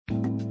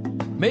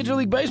Major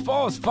League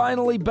Baseball is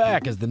finally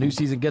back. As the new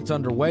season gets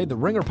underway, the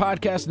Ringer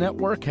Podcast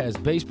Network has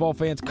baseball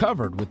fans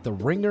covered with the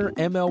Ringer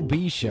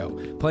MLB Show,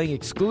 playing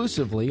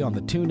exclusively on the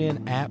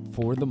TuneIn app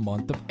for the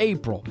month of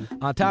April.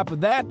 On top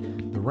of that,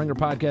 the Ringer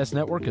Podcast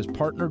Network has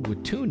partnered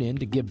with TuneIn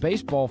to give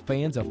baseball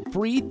fans a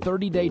free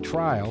 30-day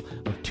trial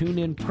of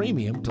TuneIn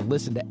Premium to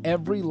listen to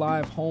every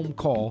live home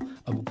call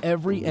of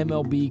every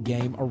MLB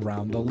game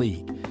around the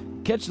league.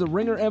 Catch the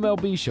Ringer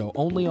MLB Show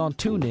only on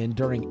TuneIn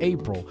during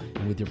April,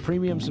 and with your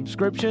premium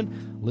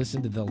subscription,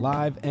 listen to the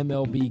live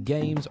MLB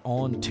games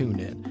on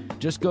TuneIn.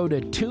 Just go to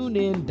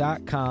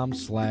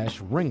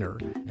tunein.com/ringer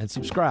and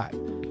subscribe.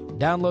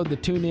 Download the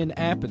TuneIn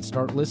app and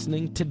start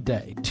listening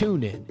today.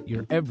 TuneIn,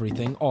 your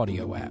everything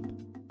audio app.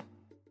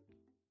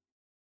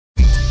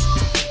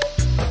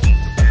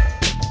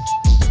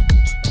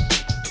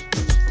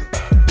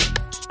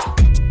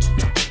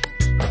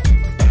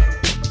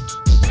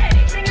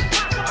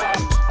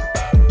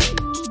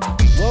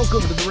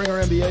 Welcome to the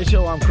Ringer NBA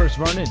Show. I'm Chris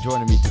Vernon.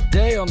 Joining me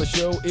today on the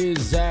show is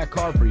Zach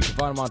Harper. You can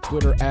find him on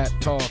Twitter at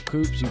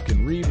TalkHoops. You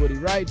can read what he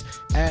writes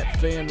at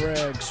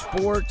FanRag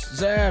Sports.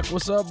 Zach,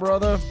 what's up,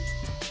 brother?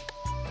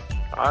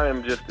 I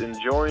am just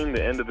enjoying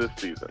the end of this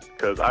season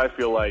because I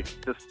feel like,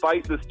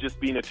 despite this just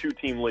being a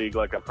two-team league,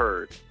 like I've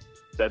heard,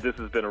 that this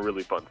has been a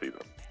really fun season.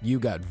 You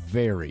got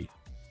I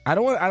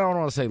don't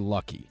want to say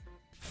lucky,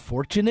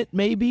 fortunate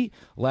maybe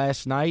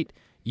last night.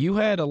 You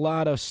had a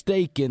lot of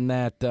stake in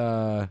that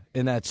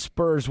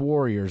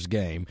Spurs-Warriors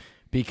game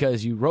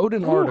because you wrote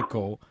an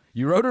article.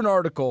 You wrote an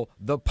article,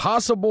 the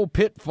possible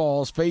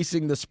pitfalls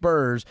facing the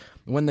Spurs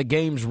when the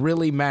games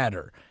really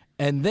matter.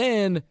 And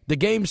then the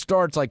game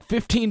starts like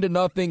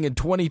 15-0 and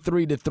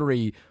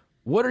 23-3.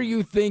 What are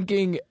you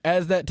thinking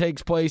as that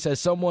takes place as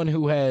someone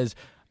who has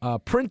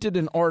printed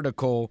an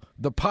article,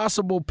 the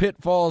possible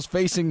pitfalls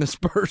facing the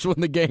Spurs when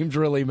the games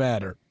really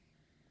matter?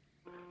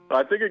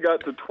 I think it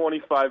got to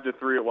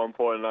 25-3 at one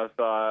point, and I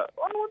thought,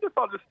 well, I wonder if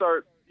I'll just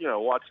start,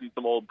 watching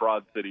some old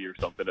Broad City or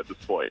something at this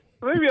point.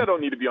 Maybe I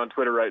don't need to be on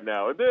Twitter right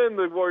now. And then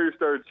the Warriors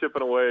started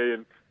chipping away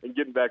and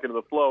getting back into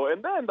the flow.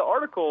 And then the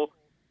article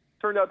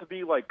turned out to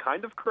be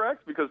kind of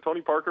correct because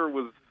Tony Parker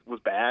was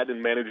bad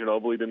and Manu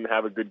Ginobili didn't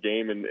have a good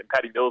game, and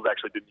Patty Mills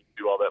actually didn't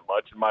do all that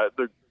much. And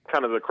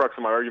the crux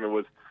of my argument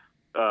was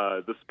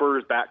the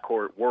Spurs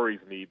backcourt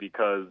worries me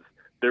because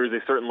there is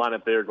a certain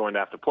lineup they're going to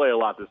have to play a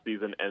lot this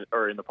season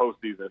or in the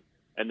postseason,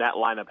 and that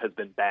lineup has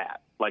been bad.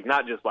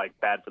 Not just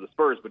bad for the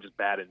Spurs, but just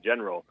bad in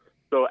general.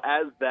 So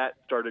as that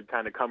started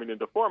kind of coming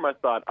into form, I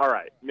thought, all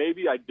right,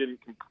 maybe I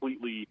didn't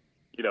completely,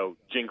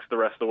 jinx the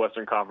rest of the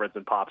Western Conference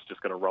and Pop's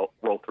just going to roll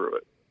through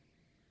it.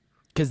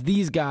 Because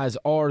these guys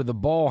are the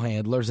ball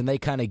handlers, and they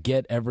kind of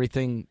get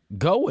everything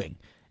going.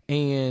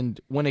 And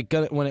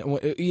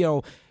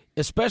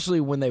especially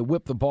when they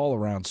whip the ball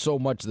around so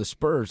much, the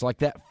Spurs,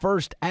 that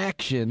first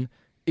action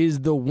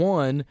is the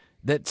one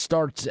that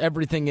starts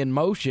everything in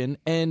motion,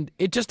 and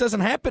it just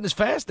doesn't happen as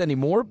fast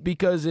anymore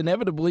because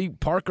inevitably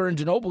Parker and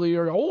Ginobili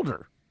are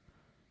older.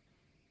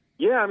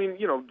 Yeah, I mean,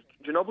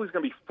 Ginobili's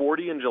going to be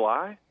 40 in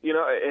July,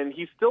 and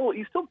he's still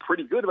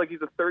pretty good.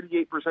 He's a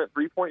 38%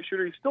 three-point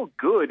shooter. He's still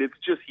good. It's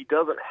just he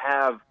doesn't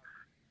have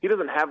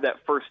that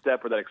first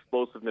step or that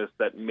explosiveness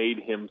that made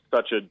him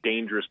such a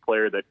dangerous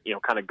player that,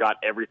 kind of got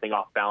everything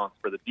off balance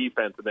for the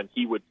defense, and then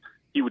he would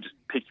just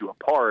pick you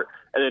apart.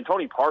 And then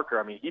Tony Parker,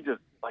 I mean, he just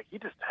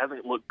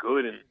hasn't looked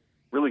good in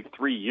really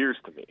 3 years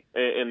to me.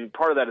 And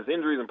part of that is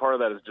injuries, and part of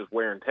that is just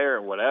wear and tear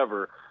and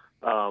whatever.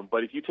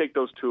 But if you take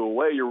those two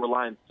away, you're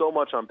relying so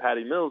much on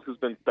Patty Mills, who's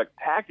been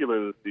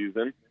spectacular this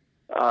season.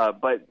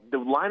 But the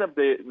lineup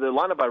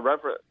I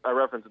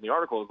referenced in the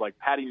article is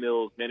Patty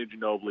Mills, Manu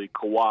Ginobili,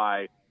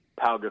 Kawhi,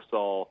 Pau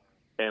Gasol,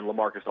 and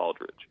LaMarcus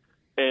Aldridge.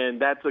 And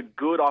that's a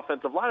good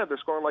offensive lineup. They're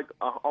scoring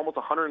almost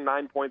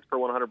 109 points per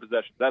 100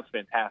 possessions. That's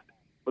fantastic.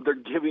 But they're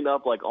giving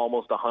up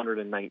almost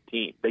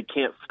 119. They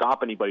can't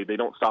stop anybody. They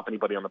don't stop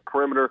anybody on the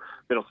perimeter.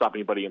 They don't stop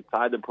anybody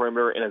inside the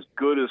perimeter. And as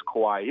good as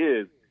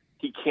Kawhi is,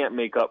 he can't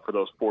make up for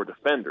those four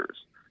defenders.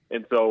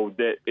 And so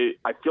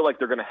I feel like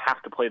they're going to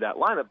have to play that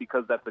lineup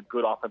because that's a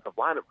good offensive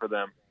lineup for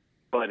them.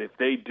 But if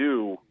they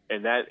do,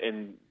 and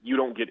you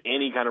don't get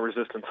any kind of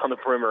resistance on the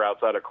perimeter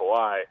outside of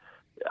Kawhi,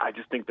 I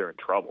just think they're in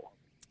trouble.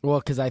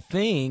 Well, because I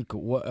think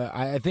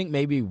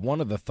maybe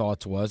one of the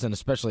thoughts was, and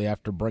especially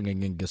after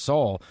bringing in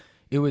Gasol,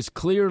 it was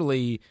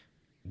clearly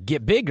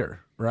get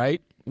bigger,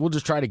 right? We'll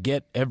just try to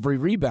get every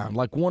rebound.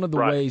 One of the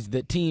ways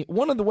that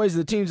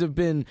teams have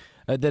been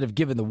that have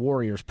given the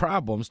Warriors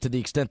problems, to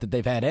the extent that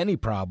they've had any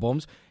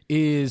problems,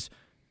 is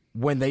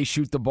when they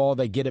shoot the ball,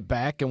 they get it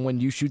back, and when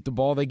you shoot the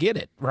ball, they get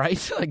it,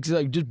 right?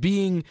 Just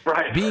being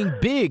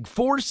big,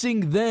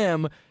 forcing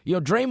them.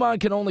 Draymond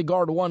can only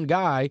guard one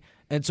guy,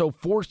 and so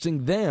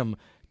forcing them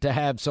to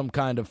have some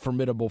kind of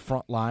formidable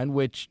front line,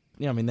 which,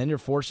 then you're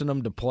forcing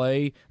them to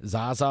play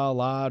Zaza a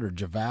lot or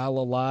JaVale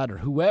a lot or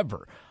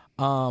whoever.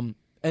 And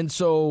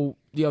so,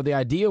 the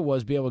idea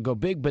was be able to go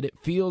big, but it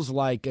feels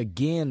like,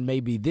 again,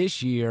 maybe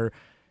this year,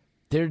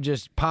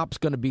 Pop's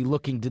going to be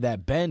looking to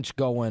that bench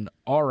going,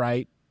 all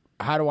right,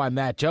 how do I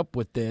match up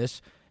with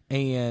this?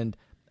 And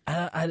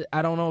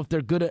I don't know if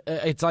they're good at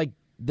it's like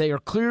they are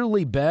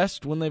clearly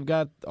best when they've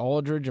got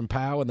Aldridge and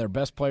Powell and their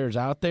best players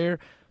out there,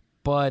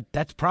 but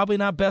that's probably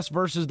not best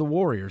versus the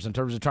Warriors in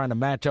terms of trying to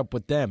match up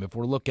with them if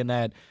we're looking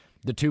at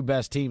the two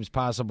best teams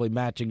possibly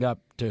matching up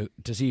to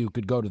see who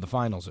could go to the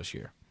finals this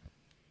year.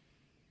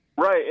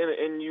 Right,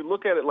 and you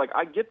look at it like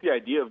I get the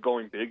idea of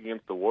going big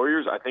against the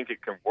Warriors. I think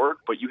it can work,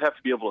 but you have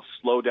to be able to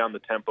slow down the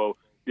tempo.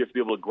 You have to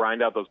be able to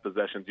grind out those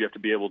possessions. You have to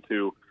be able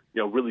to,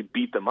 really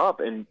beat them up,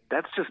 and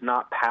that's just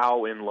not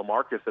Powell and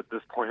LaMarcus at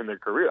this point in their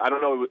career. I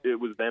don't know if it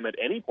was them at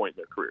any point in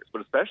their careers,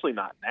 but especially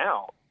not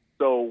now.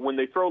 So when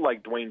they throw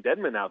like Dwayne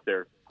Dedmon out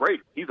there, great.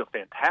 He's a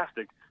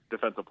fantastic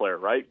defensive player,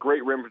 right?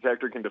 Great rim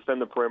protector, can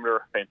defend the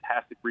perimeter,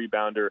 fantastic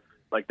rebounder.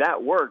 Like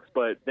that works,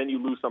 but then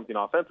you lose something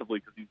offensively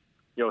because he's,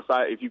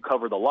 if you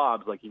cover the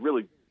lobs, like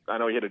I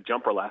know he hit a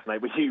jumper last night,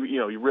 but he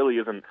really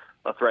isn't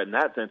a threat in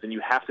that sense, and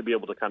you have to be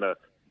able to kind of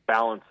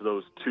balance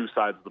those two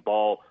sides of the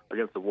ball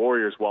against the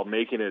Warriors while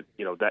making it,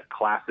 that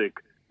classic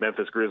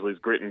Memphis Grizzlies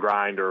grit and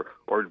grind or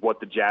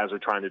what the Jazz are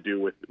trying to do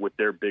with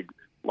their big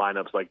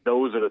lineups. Like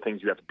those are the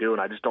things you have to do,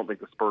 and I just don't think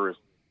the Spurs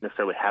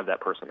necessarily have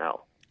that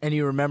personnel. And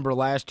you remember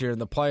last year in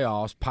the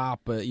playoffs,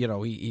 Pop,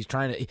 he's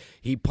trying to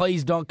he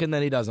plays Duncan,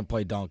 then he doesn't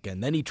play Duncan.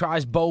 Then he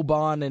tries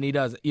Boban, and he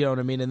doesn't, you know what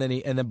I mean? And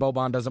then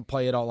Boban doesn't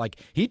play at all. Like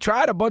he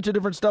tried a bunch of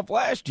different stuff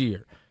last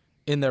year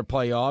in their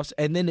playoffs,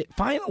 and then it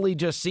finally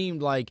just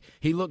seemed like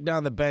he looked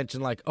down the bench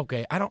and like,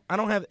 okay, I don't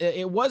have.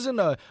 It wasn't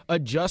a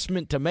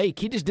adjustment to make.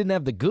 He just didn't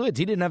have the goods.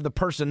 He didn't have the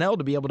personnel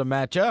to be able to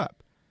match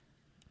up.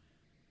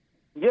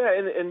 Yeah,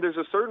 and there's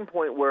a certain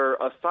point where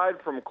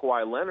aside from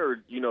Kawhi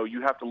Leonard,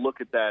 you have to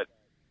look at that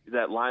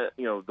line,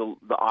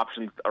 the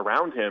options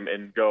around him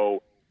and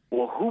go,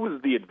 well, who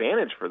was the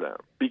advantage for them?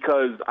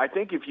 Because I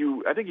think if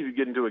you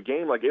get into a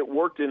game, like it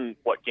worked in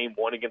game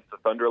one against the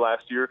Thunder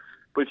last year,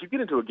 but if you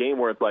get into a game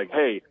where it's like,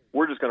 hey,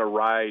 we're just going to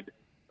ride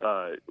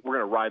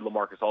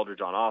LaMarcus Aldridge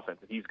on offense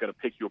and he's going to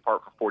pick you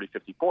apart for 40,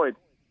 50 points.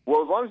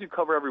 Well, as long as you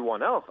cover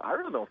everyone else, I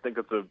really don't think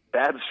it's a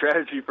bad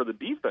strategy for the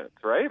defense,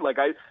 right? Like,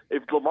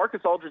 if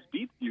LaMarcus Aldridge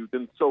beats you,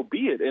 then so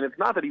be it. And it's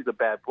not that he's a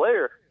bad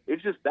player.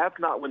 It's just that's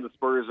not when the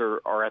Spurs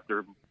are at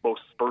their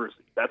most Spursy.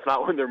 That's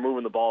not when they're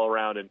moving the ball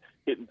around and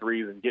hitting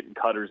threes and getting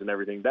cutters and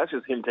everything. That's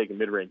just him taking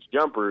mid-range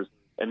jumpers,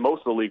 and most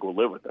of the league will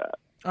live with that.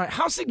 All right,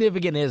 how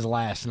significant is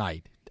last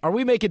night? Are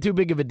we making too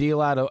big of a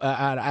deal out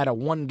of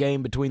one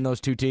game between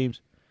those two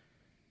teams?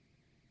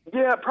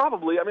 Yeah,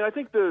 probably. I mean, I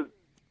think the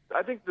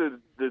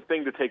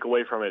thing to take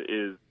away from it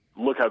is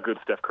look how good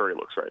Steph Curry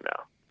looks right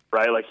now,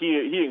 right? Like he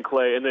and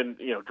Clay, and then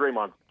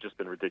Draymond's just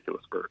been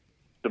ridiculous for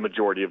the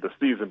majority of the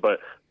season, but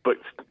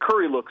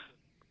Curry looks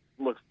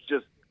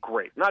just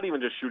great. Not even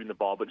just shooting the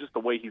ball, but just the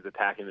way he's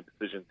attacking the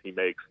decisions he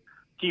makes.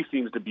 He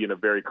seems to be in a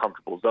very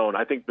comfortable zone.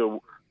 I think the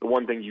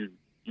one thing you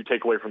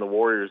take away from the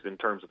Warriors in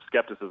terms of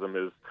skepticism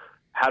is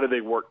how do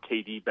they work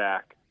KD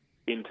back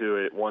into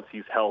it once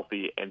he's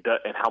healthy, and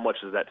how much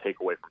does that take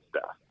away from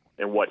Steph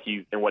and what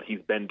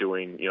he's been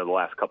doing, the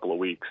last couple of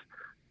weeks,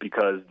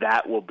 because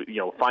that will be,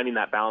 finding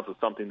that balance is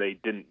something they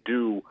didn't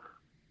do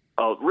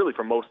really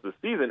for most of the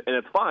season, and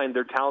it's fine.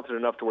 They're talented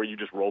enough to where you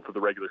just roll through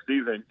the regular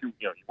season, you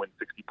win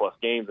 60-plus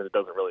games, and it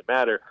doesn't really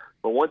matter.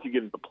 But once you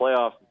get into the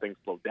playoffs and things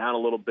slow down a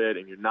little bit,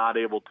 and you're not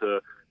able to,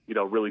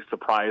 really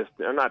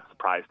not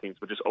surprise teams,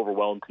 but just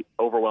overwhelm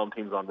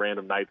teams on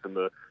random nights in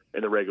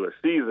the regular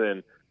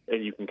season,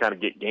 and you can kind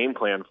of get game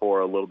plan for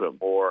a little bit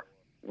more.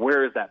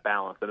 Where is that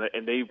balance?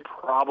 And they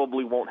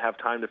probably won't have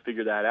time to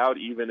figure that out,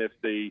 even if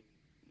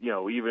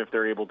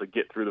they're able to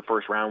get through the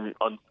first round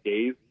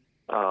unscathed.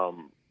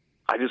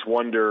 I just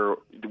wonder,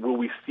 will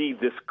we see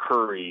this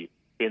Curry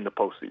in the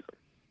postseason?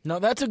 No,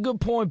 that's a good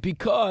point,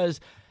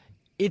 because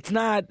it's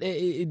not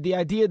the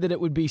idea that it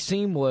would be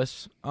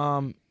seamless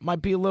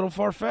might be a little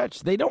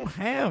far-fetched. They don't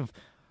have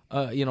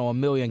a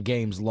million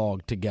games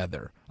logged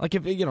together. Like,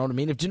 if you know what I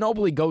mean, if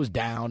Ginobili goes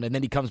down and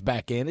then he comes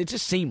back in, it's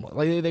just seamless.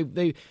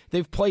 Like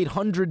they've played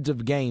hundreds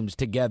of games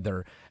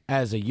together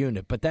as a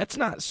unit, but that's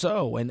not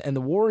so. And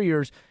the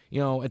Warriors,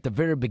 at the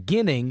very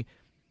beginning,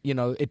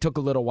 it took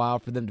a little while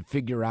for them to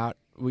figure out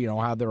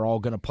how they're all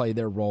going to play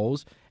their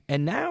roles.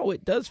 And now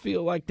it does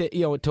feel like that,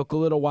 it took a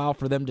little while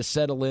for them to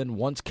settle in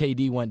once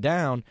KD went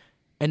down.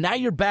 And now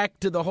you're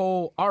back to the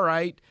whole, all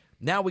right,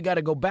 now we got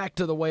to go back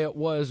to the way it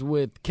was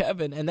with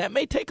Kevin. And that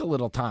may take a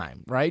little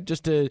time, right?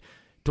 Just to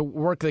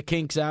work the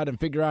kinks out and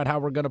figure out how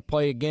we're going to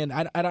play again.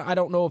 I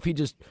don't know if he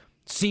just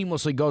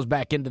seamlessly goes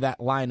back into that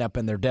lineup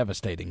and they're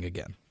devastating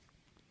again.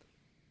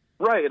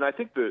 Right, and I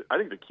think the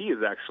key is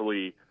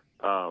actually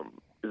on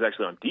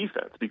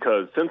defense,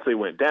 because since they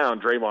went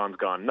down, Draymond's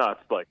gone nuts,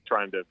 like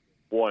trying to,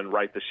 one,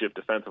 right the ship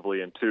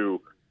defensively, and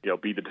two,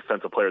 be the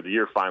defensive player of the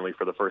year finally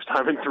for the first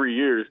time in 3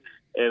 years.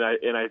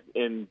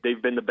 And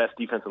they've been the best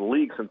defense in the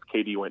league since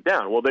KD went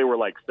down. Well, they were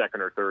like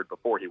second or third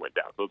before he went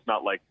down, so it's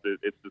not like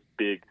it's this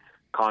big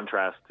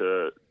contrast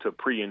to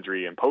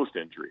pre-injury and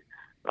post-injury.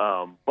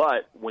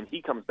 But when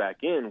he comes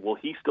back in, will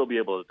he still be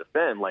able to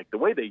defend? Like, the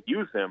way they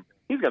use him,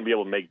 he's going to be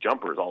able to make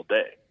jumpers all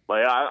day.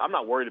 Like, I'm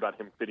not worried about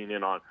him fitting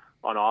in on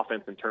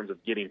offense in terms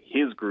of getting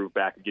his groove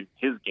back and getting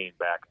his game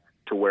back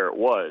to where it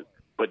was.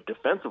 But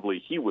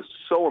defensively, he was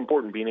so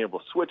important, being able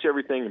to switch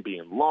everything and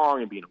being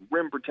long and being a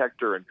rim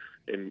protector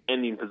and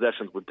ending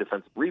possessions with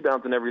defensive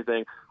rebounds and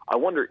everything. I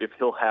wonder if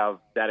he'll have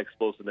that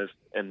explosiveness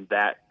and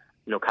that,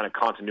 kind of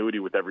continuity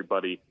with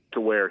everybody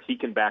to where he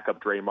can back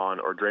up Draymond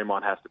or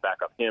Draymond has to back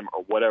up him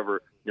or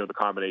whatever, the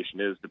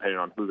combination is depending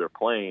on who they're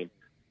playing.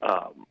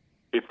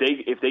 If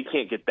they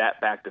can't get that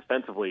back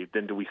defensively,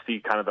 then do we see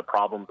kind of the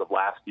problems of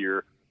last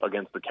year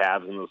against the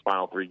Cavs in those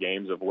final 3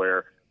 games of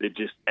where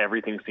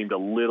everything seemed a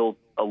little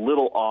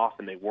off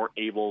and they weren't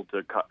able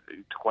to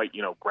quite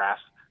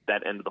grasp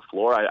that end of the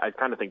floor. I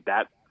kind of think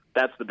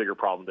that's the bigger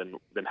problem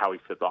than how he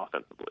fits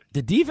offensively.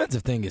 The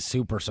defensive thing is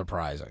super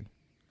surprising.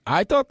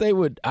 I thought they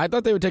would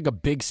take a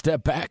big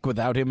step back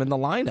without him in the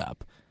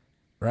lineup,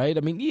 right?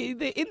 I mean,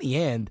 in the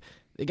end,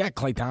 they got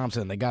Klay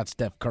Thompson, they got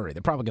Steph Curry.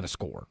 They're probably going to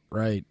score,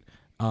 right?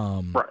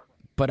 Right.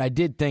 But I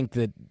did think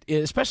that,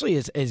 especially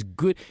as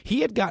good,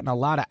 he had gotten a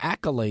lot of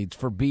accolades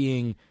for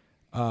being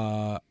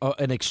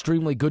an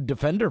extremely good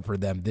defender for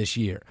them this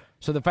year.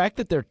 So the fact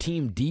that their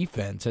team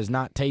defense has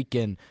not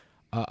taken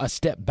a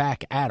step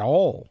back at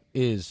all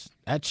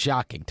that's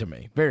shocking to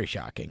me, very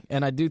shocking.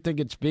 And I do think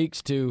it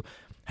speaks to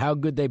how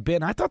good they've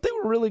been. I thought they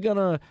were really going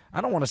to,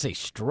 I don't want to say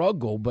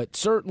struggle, but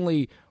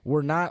certainly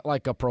were not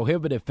like a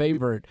prohibitive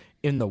favorite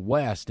in the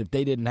West if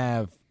they didn't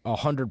have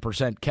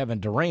 100% Kevin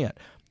Durant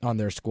on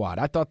their squad.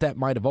 I thought that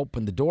might have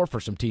opened the door for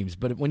some teams.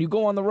 But when you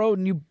go on the road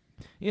and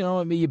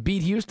you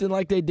beat Houston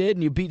like they did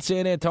and you beat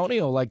San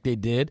Antonio like they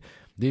did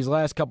these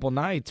last couple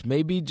nights,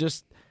 maybe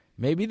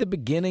the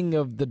beginning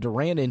of the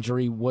Durant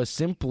injury was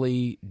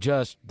simply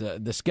just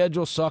the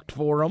schedule sucked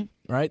for them,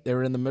 right? They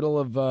were in the middle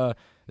of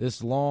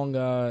this long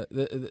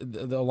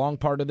the long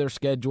part of their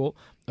schedule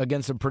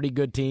against some pretty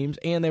good teams,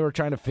 and they were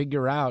trying to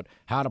figure out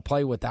how to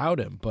play without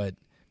him. But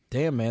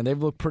damn, man,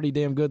 they've looked pretty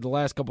damn good the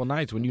last couple of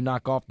nights when you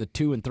knock off the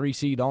 2 and 3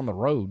 seed on the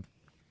road.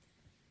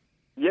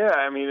 Yeah,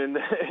 I mean, and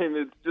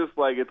it's just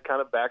like it's kind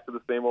of back to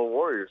the same old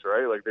Warriors,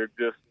 right? Like they're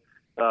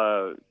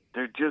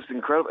just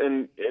incredible.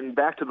 And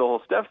back to the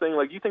whole Steph thing,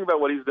 like you think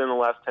about what he's done in the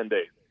last 10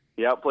 days.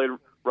 He outplayed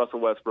Russell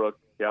Westbrook,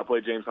 he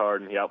outplayed James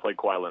Harden, he outplayed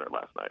Kawhi Leonard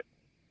last night,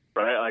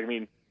 right? Like, I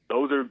mean,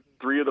 those are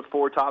 3 of the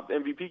 4 top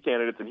MVP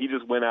candidates, and he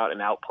just went out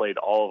and outplayed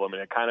all of them.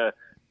 And it kind of,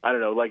 I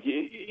don't know, like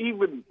he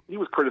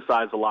was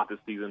criticized a lot this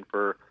season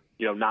for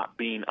not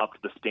being up to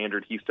the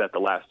standard he set the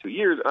last 2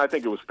 years, and I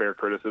think it was fair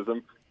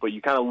criticism. But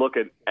you kind of look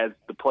at as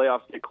the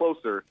playoffs get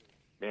closer,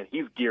 man,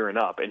 he's gearing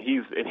up, and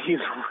he's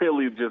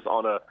really just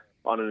on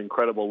an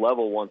incredible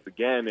level once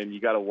again. And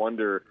you got to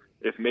wonder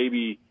if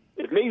maybe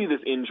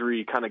this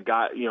injury kind of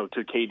got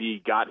to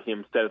KD got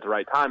him set at the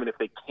right time, and if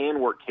they can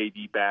work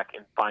KD back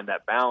and find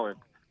that balance.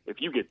 If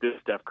you get this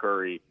Steph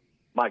Curry,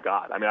 my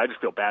God, I mean, I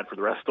just feel bad for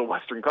the rest of the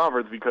Western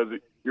Conference because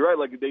you're right,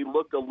 like they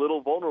looked a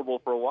little vulnerable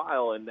for a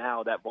while, and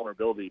now that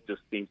vulnerability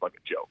just seems like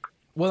a joke.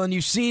 Well, and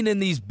you've seen in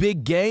these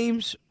big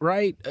games,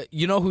 right,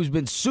 who's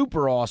been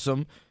super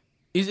awesome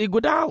is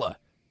Iguodala,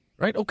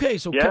 right? Okay,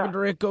 so yeah. Kevin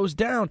Durant goes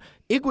down.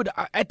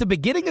 At the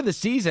beginning of the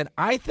season,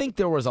 I think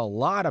there was a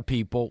lot of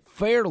people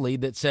fairly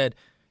that said,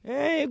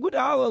 hey,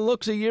 Iguodala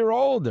looks a year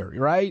older,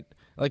 right?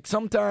 Like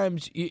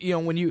sometimes,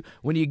 when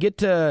you get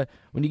to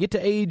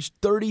age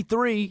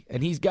 33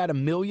 and he's got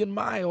 1,000,000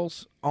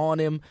 miles on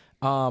him,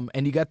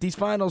 and you got these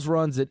finals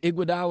runs that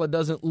Iguodala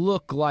doesn't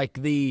look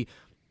like the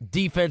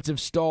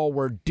defensive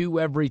stalwart, do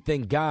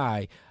everything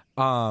guy.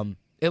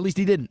 At least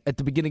he didn't at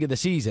the beginning of the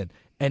season.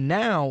 And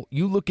now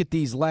you look at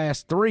these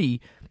last 3,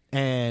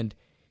 and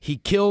he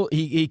killed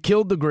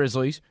the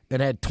Grizzlies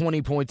and had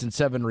 20 points and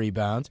 7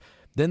 rebounds.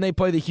 Then they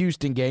play the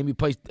Houston game. He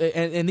plays,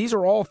 and these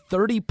are all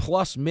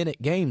 30-plus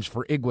minute games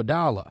for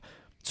Iguodala.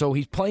 So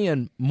he's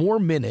playing more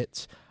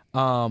minutes,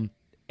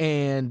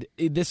 and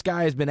this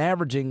guy has been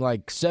averaging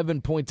like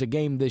 7 points a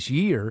game this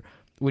year,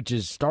 which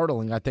is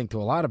startling, I think,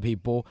 to a lot of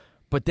people.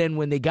 But then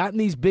when they got in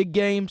these big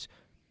games,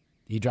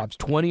 he drops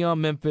 20 on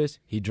Memphis,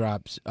 he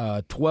drops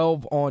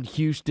 12 on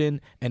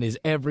Houston, and is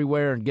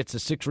everywhere and gets the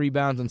 6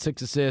 rebounds and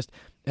 6 assists.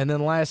 And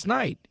then last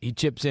night, he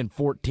chips in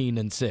 14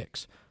 and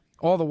 6.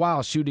 All the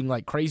while shooting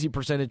like crazy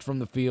percentage from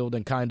the field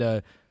and kind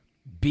of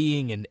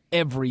being an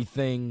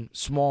everything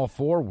small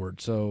forward.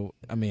 So,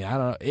 I mean, I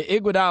don't know.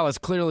 Iguodala's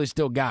clearly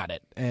still got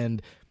it.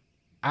 And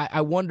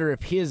I wonder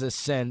if his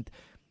ascent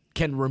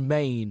can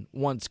remain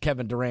once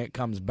Kevin Durant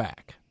comes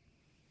back.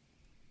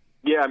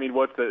 Yeah, I mean,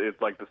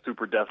 it's like the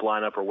super death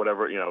lineup or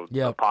whatever,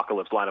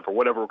 apocalypse lineup or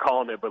whatever we're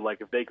calling it. But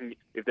like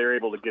if they're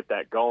able to get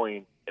that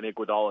going, and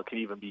Iguodala can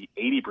even be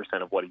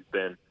 80% of what he's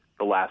been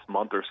the last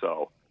month or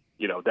so,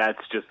 that's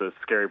just a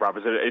scary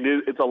proposition.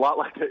 It feels a lot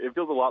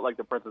like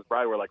the Princess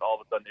Bride, where like all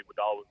of a sudden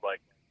Iguodala was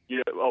like,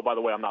 oh, by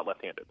the way, I'm not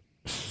left-handed.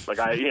 Like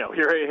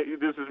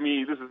this is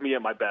me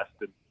at my best,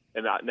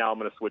 and now I'm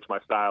going to switch my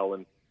style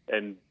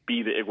and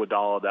be the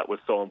Iguodala that was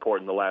so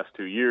important the last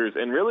 2 years.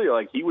 And really,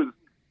 like he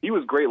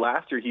was great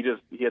last year.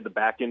 He had the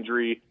back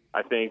injury,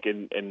 I think,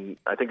 and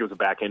I think it was a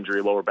back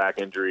injury, lower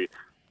back injury,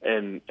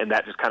 and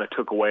that just kind of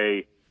took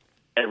away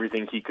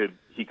everything he could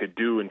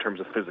do in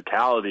terms of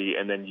physicality,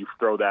 and then you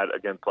throw that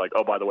against like,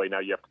 oh, by the way, now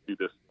you have to do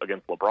this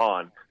against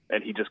LeBron,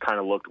 and he just kind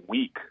of looked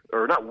weak,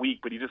 or not weak,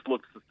 but he just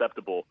looked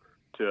susceptible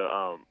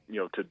to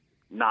to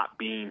not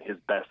being his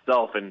best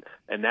self. And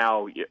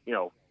now,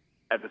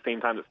 at the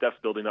same time that Steph's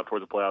building up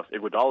towards the playoffs,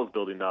 Iguodala's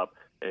building up.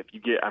 And if you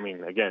get,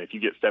 if you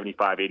get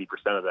 75,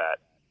 80% of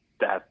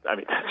that's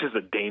just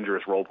a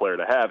dangerous role player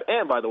to have.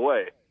 And by the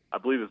way, I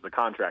believe it's the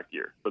contract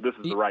year, so this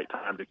is the right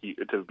time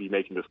to be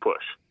making this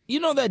push.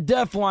 That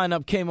death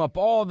lineup came up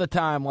all the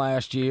time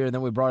last year, and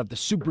then we brought up the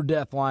super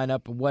death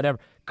lineup and whatever.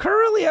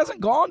 Curry hasn't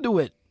gone to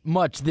it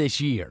much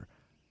this year,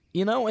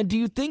 and do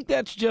you think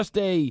that's just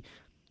a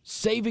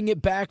saving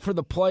it back for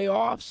the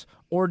playoffs,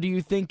 or do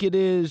you think it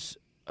is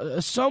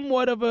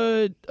somewhat of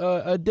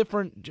a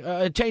different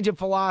change in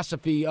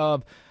philosophy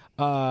of,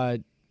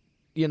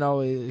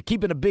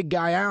 keeping a big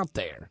guy out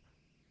there?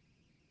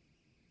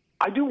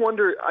 I do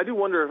wonder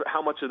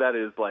how much of that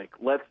is like,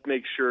 let's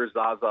make sure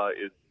Zaza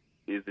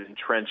is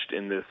entrenched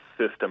in this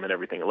system and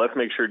everything. Let's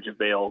make sure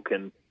JaVale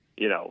can,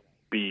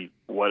 be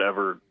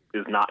whatever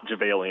is not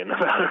JaValean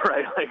about it,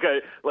 right?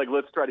 Like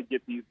let's try to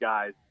get these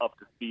guys up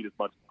to speed as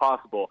much as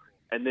possible.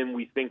 And then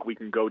we think we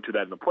can go to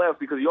that in the playoffs,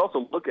 because you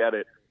also look at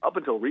it up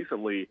until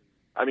recently.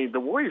 The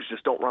Warriors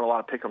just don't run a lot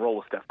of pick and roll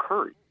with Steph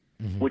Curry,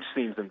 which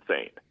seems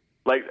insane.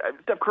 Like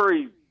Steph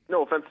Curry,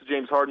 no offense to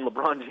James Harden,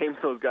 LeBron James,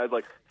 those guys,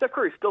 like Steph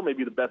Curry still may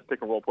be the best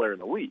pick and roll player in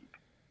the league.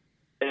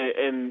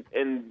 And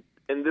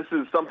this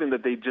is something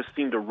that they just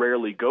seem to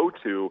rarely go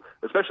to,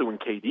 especially when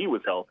KD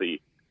was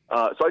healthy.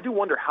 So I do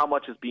wonder how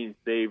much is being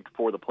saved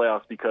for the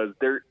playoffs, because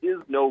there is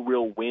no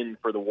real win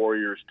for the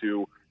Warriors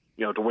to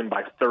win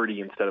by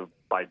 30 instead of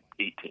by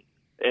 18.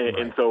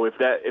 And so if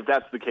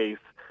that's the case,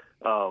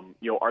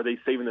 are they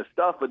saving this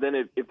stuff? But then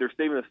if they're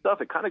saving this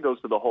stuff, it kind of goes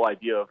to the whole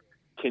idea of,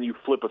 can you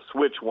flip a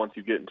switch once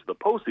you get into the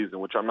postseason,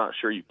 which I'm not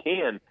sure you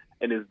can.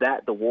 And is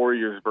that the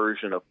Warriors'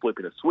 version of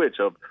flipping a switch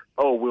of,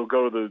 we'll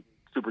go to the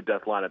super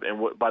death lineup,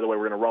 and by the way,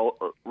 we're going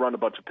to run a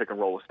bunch of pick and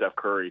roll with Steph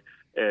Curry.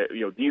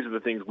 These are the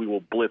things we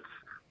will blitz,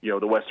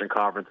 the Western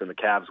Conference and the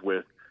Cavs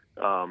with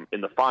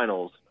in the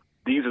finals.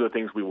 These are the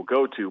things we will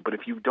go to. But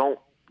if you don't,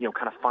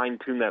 kind of fine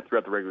tune that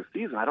throughout the regular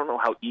season, I don't know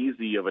how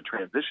easy of a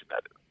transition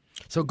that is.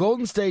 So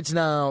Golden State's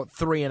now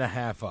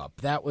 3.5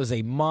 up. That was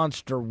a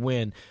monster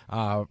win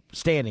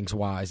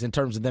standings-wise in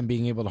terms of them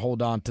being able to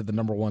hold on to the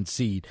number 1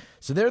 seed.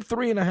 So they're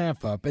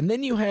 3.5 up. And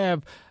then you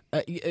have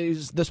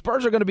the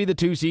Spurs are going to be the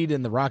 2 seed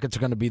and the Rockets are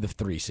going to be the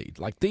 3 seed.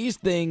 Like these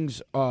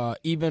things,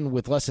 even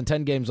with less than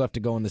 10 games left to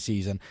go in the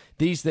season,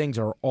 these things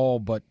are all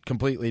but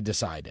completely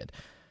decided.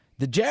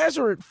 The Jazz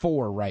are at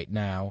 4 right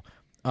now.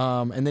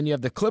 And then you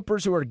have the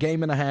Clippers, who are a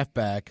game and a half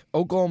back,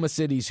 Oklahoma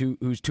City's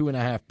who's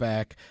 2.5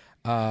 back,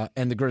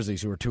 and the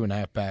Grizzlies, who are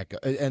 2.5 back,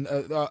 and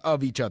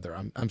of each other,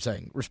 I'm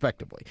saying,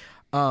 respectively.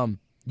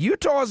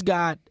 Utah's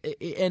got,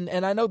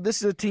 and I know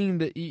this is a team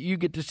that you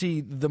get to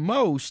see the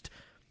most.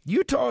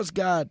 Utah's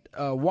got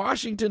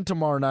Washington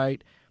tomorrow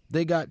night.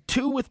 They got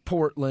 2 with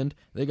Portland.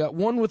 They got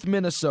 1 with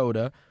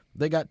Minnesota.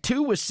 They got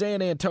 2 with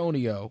San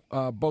Antonio,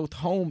 both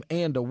home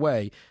and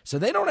away. So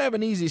they don't have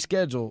an easy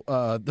schedule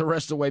the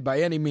rest of the way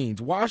by any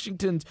means.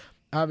 Washington's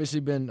obviously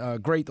been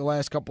great the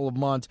last couple of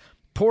months.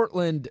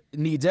 Portland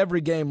needs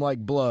every game like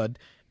blood.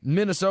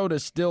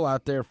 Minnesota's still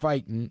out there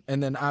fighting.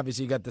 And then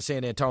obviously you got the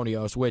San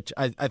Antonios, which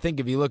I think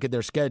if you look at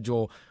their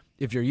schedule,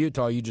 if you're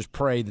Utah, you just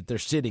pray that they're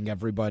sitting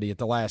everybody at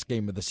the last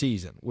game of the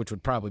season, which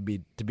would probably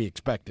be to be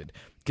expected,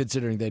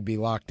 considering they'd be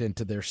locked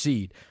into their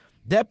seed.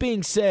 That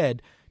being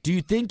said, do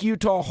you think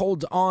Utah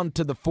holds on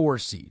to the 4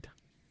 seed?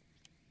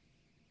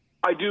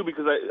 I do,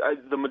 because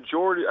the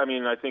majority,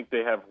 I think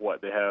they have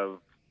They have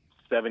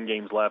 7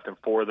 games left and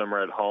 4 of them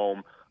are at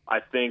home. I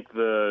think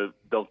they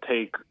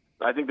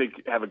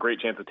have a great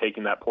chance of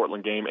taking that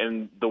Portland game,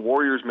 and the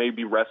Warriors may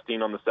be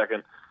resting on the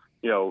second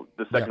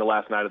to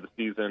last night of the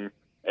season,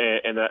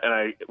 and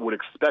I would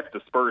expect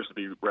the Spurs to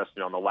be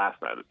resting on the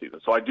last night of the season.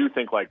 So I do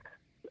think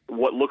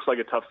what looks like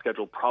a tough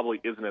schedule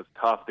probably isn't as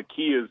tough. The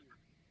key is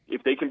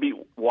if they can beat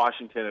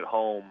Washington at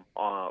home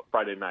on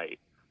Friday night,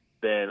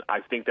 then I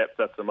think that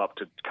sets them up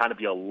to kind of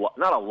be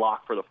not a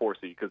lock for the 4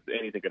 seed, because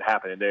anything could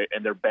happen,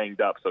 and they're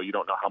banged up, so you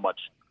don't know how much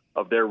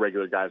of their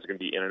regular guys are going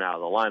to be in and out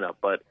of the lineup.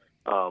 But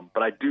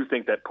I do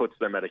think that puts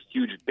them at a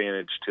huge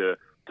advantage to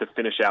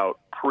finish out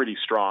pretty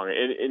strong.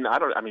 And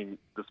the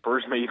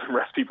Spurs may even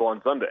rest people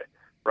on Sunday,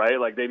 right?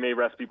 Like they may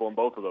rest people in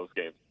both of those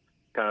games,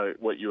 kind of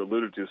what you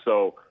alluded to.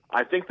 So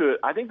I think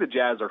the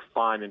Jazz are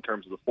fine in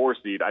terms of the 4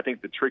 seed. I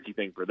think the tricky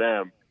thing for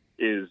them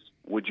is,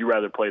 would you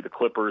rather play the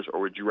Clippers or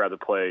would you rather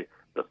play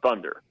the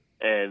Thunder?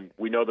 And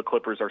we know the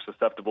Clippers are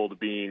susceptible to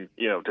being,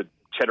 to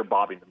cheddar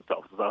bobbing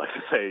themselves, as I like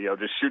to say,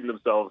 just shooting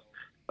themselves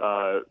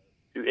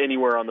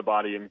anywhere on the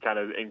body and kind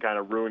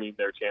of ruining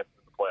their chances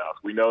in the playoffs.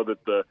 We know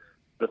that the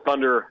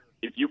Thunder,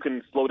 if you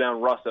can slow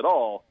down Russ at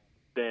all,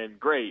 then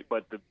great.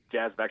 But the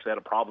Jazz have actually had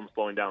a problem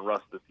slowing down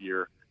Russ this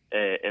year,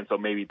 and so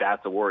maybe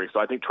that's a worry. So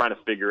I think trying to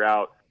figure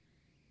out,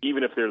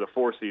 even if they're the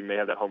 4 seed and they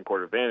have that home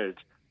court advantage,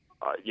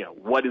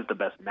 what is the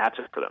best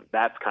matchup for them?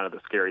 That's kind of the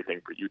scary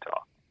thing for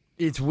Utah.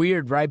 It's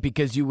weird, right?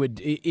 Because you would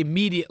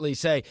immediately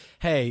say,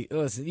 "Hey,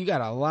 listen, you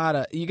got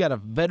a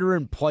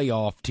veteran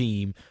playoff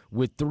team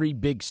with 3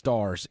 big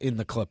stars in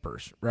the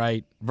Clippers,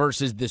 right?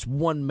 Versus this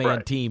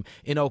one-man team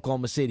in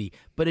Oklahoma City."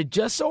 But it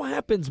just so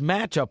happens,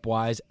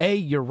 matchup-wise,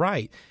 you're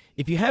right.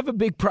 If you have a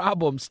big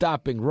problem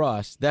stopping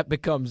Russ, that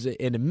becomes an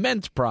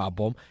immense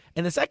problem.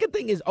 And the second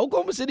thing is,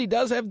 Oklahoma City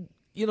does have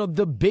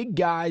the big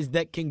guys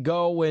that can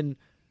go and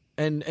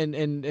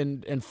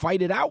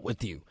fight it out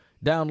with you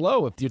down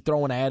low. If you're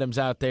throwing Adams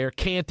out there,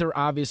 Cantor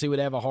obviously would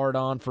have a hard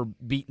on for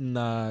beating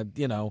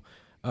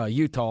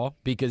Utah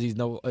because he's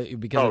of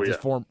his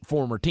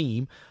former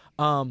team.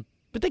 But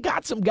they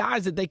got some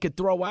guys that they could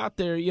throw out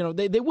there.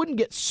 They wouldn't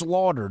get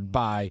slaughtered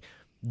by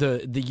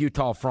the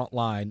Utah front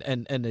line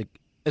and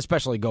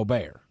especially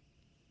Gobert.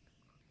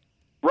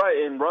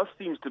 Right, and Russ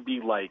seems to be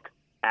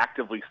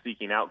actively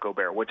seeking out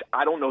Gobert, which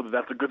I don't know that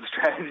that's a good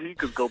strategy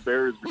because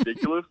Gobert is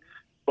ridiculous.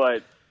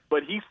 But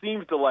he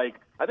seems to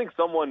I think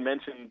someone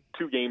mentioned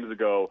 2 games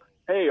ago,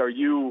 hey, do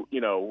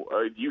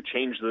you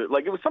change it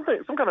was some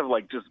kind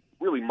of just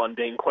really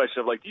mundane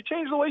question of do you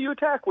change the way you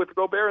attack with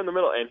Gobert in the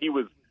middle? And he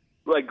was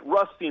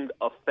Russ seemed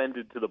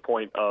offended to the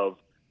point of,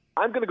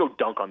 I'm going to go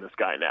dunk on this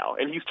guy now.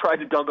 And he's tried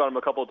to dunk on him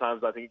a couple of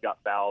times. I think he got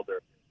fouled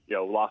or,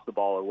 lost the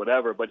ball or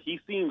whatever. But he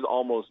seems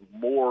almost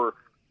more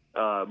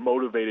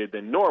motivated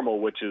than normal,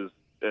 which is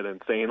an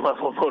insane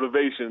level of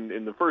motivation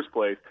in the first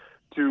place,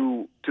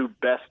 to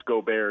best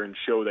Gobert and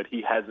show that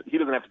he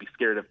doesn't have to be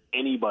scared of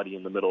anybody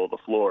in the middle of the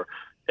floor.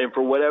 And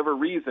for whatever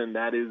reason,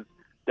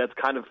 that's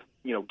kind of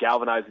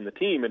galvanizing the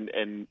team,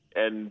 and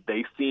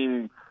they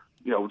seem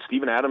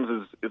Steven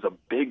Adams is a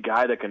big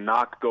guy that can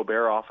knock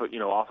Gobert off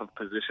of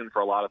position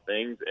for a lot of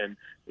things, and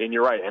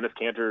you're right, Enes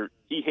Kanter,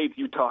 he hates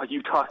Utah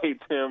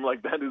hates him.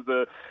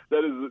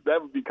 That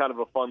would be kind of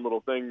a fun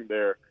little thing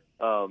there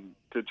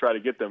to try to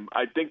get them.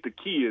 I think the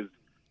key is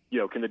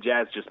can the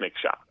Jazz just make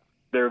shots?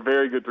 They're a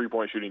very good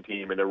three-point shooting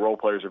team, and their role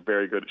players are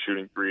very good at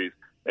shooting threes.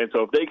 And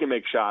so if they can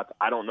make shots,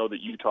 I don't know that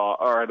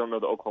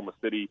Oklahoma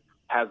City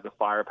has the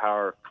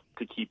firepower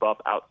to keep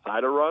up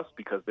outside of Russ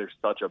because they're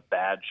such a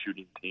bad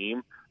shooting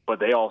team. But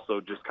they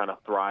also just kind of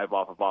thrive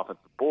off of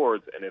offensive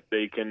boards. And if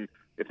they can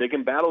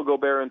battle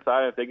Gobert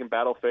inside, if they can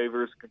battle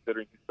Favors,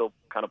 considering he's still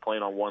kind of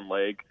playing on one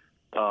leg,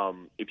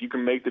 if you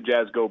can make the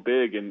Jazz go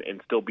big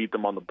and still beat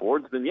them on the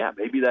boards, then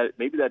maybe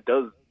that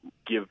does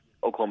give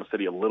Oklahoma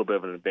City a little bit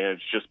of an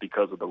advantage just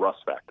because of the Russ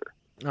factor.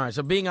 All right,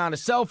 so being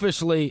honest,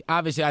 selfishly,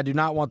 obviously I do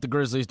not want the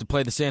Grizzlies to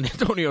play the San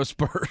Antonio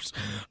Spurs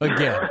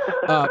again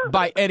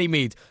by any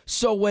means.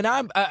 So when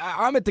I'm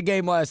at the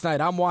game last night,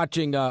 I'm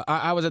watching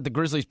I was at the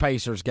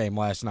Grizzlies-Pacers game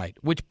last night,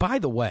 which, by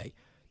the way,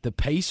 the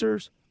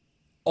Pacers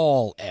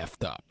all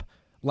effed up.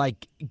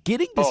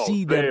 Getting to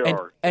see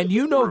them, and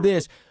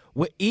this,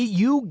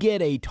 you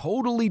get a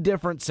totally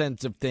different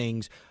sense of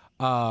things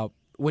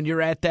when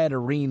you're at that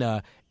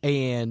arena.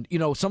 And,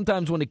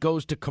 sometimes when it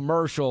goes to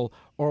commercial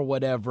or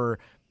whatever,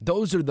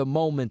 those are the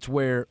moments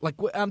where,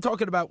 I'm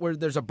talking about where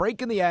there's a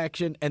break in the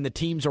action and the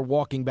teams are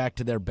walking back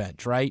to their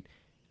bench, right?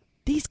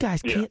 These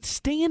guys can't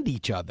stand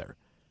each other.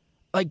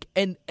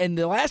 And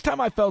the last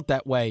time I felt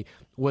that way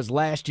was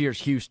last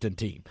year's Houston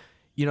team.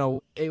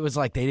 It was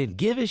they didn't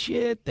give a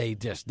shit. They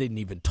just didn't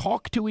even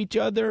talk to each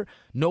other.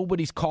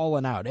 Nobody's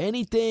calling out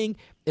anything.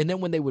 And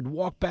then when they would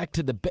walk back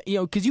to the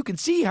because you can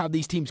see how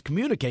these teams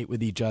communicate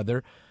with each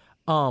other.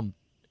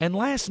 And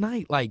last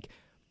night,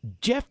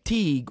 Jeff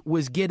Teague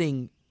was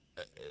getting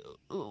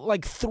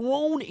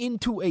thrown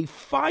into a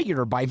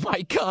fire by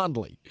Mike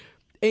Conley.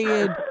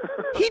 And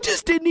he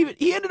just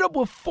he ended up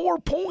with 4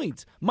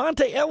 points.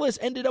 Monte Ellis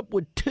ended up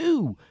with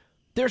 2.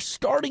 Their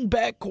starting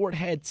backcourt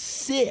had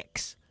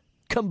 6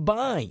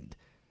 combined.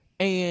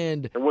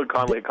 And what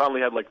Conley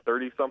had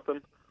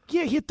 30-something?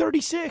 Yeah, he had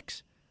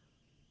 36.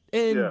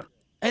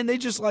 And they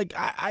just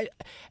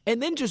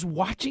and then just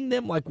watching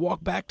them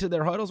walk back to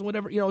their huddles and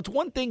whatever. It's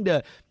one thing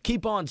to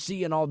keep on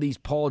seeing all these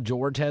Paul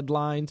George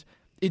headlines.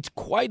 It's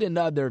quite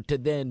another to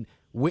then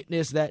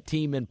witness that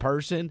team in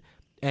person,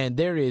 and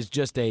there is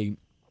just a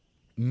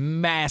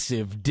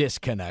massive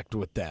disconnect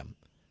with them.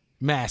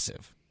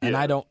 Massive. And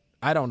I don't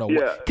know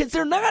what, because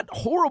they're not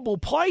horrible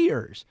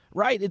players,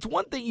 right? It's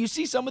one thing you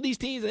see some of these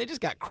teams, they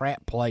just got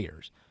crap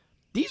players.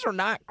 These are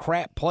not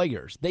crap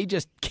players. They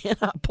just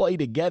cannot play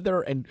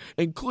together and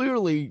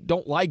clearly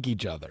don't like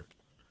each other.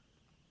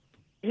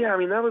 Yeah, I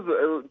mean, that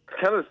was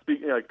kind of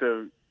speaking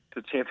to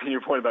champion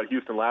your point about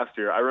Houston last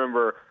year. I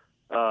remember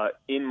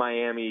in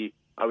Miami,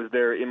 I was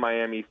there in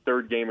Miami,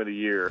 3rd game of the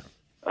year,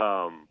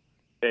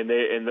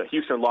 and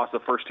Houston lost the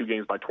first 2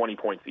 games by 20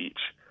 points each.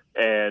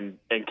 And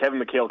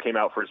Kevin McHale came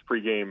out for his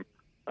pregame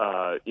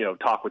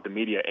talk with the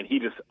media, and he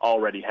just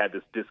already had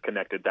this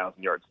disconnected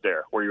 1,000-yard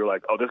stare where you're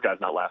like, oh, this guy's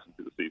not lasting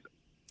through the season.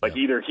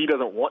 Either he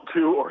doesn't want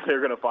to or they're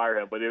going to fire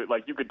him. But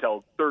you could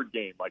tell 3rd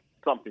game,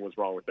 something was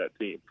wrong with that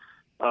team.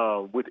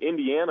 With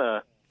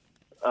Indiana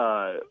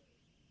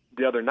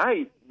the other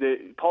night,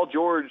 Paul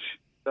George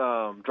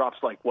drops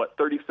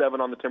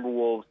 37 on the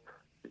Timberwolves.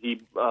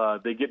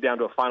 They get down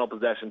to a final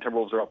possession.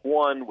 Timberwolves are up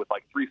 1 with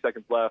 3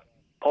 seconds left.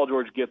 Paul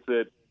George gets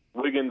it.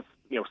 Wiggins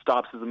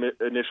stops his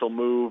initial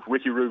move.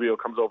 Ricky Rubio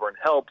comes over and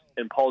helps,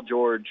 and Paul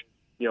George,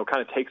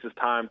 kind of takes his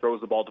time,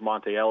 throws the ball to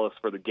Monte Ellis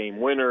for the game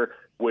winner,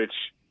 which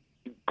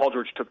Paul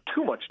George took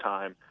too much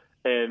time,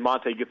 and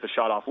Monte gets a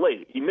shot off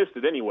late. He missed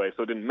it anyway,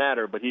 so it didn't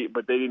matter. But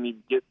they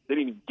didn't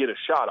even get a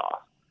shot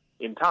off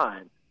in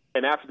time.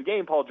 And after the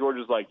game, Paul George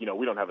is like,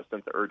 we don't have a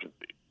sense of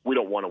urgency. We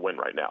don't want to win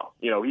right now.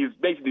 He's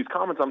making these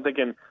comments. I'm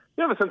thinking,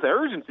 you have a sense of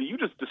urgency. You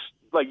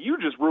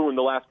just ruined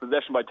the last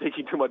possession by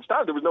taking too much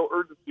time. There was no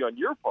urgency on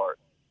your part.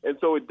 And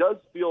so it does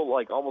feel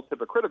like almost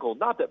hypocritical.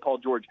 Not that Paul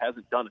George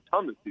hasn't done a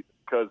ton this season,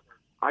 because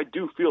I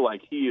do feel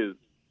like he is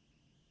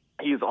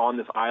on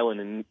this island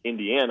in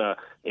Indiana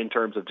in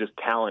terms of just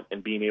talent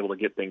and being able to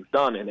get things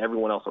done, and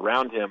everyone else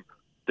around him,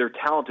 they're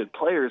talented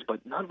players,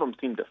 but none of them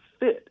seem to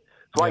fit.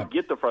 So I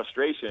get the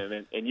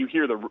frustration, and you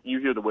hear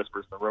the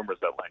whispers and the rumors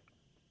that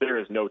there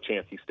is no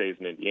chance he stays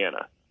in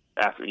Indiana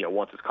after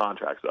once his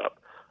contract's up.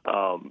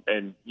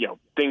 And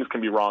things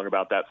can be wrong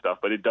about that stuff,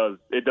 but it does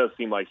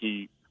seem like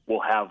he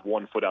will have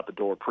one foot out the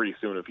door pretty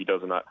soon if he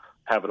does not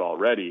have it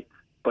already.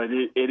 But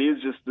it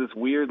is just this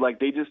weird,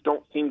 they just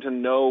don't seem to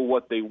know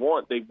what they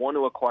want. They want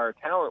to acquire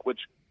talent, which,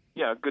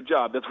 good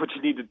job. That's what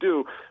you need to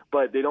do.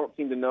 But they don't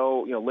seem to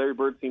know. Larry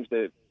Bird seems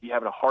to be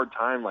having a hard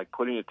time,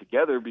 putting it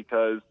together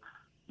because,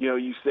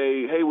 you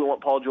say, hey, we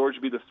want Paul George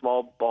to be the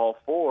small ball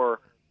four,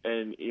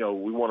 and,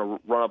 we want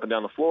to run up and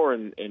down the floor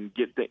and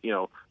get,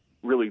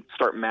 really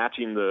start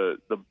matching the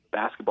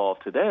basketball of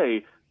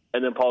today.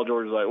 And then Paul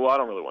George is like, well, I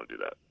don't really want to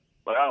do that.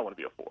 I don't want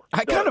to be a four.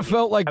 I kind of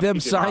felt like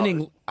them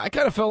signing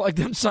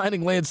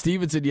Lance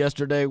Stevenson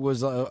yesterday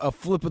was a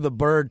flip of the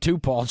bird to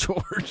Paul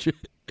George.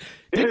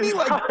 Didn't he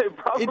it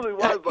probably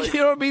was. You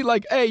know what I mean?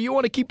 Hey, you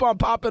want to keep on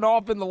popping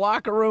off in the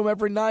locker room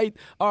every night?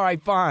 All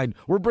right, fine.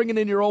 We're bringing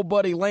in your old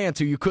buddy Lance,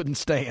 who you couldn't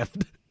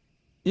stand.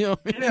 You know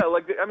what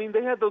I mean? Yeah,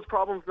 they had those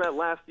problems in that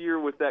last year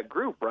with that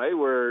group, right?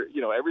 Where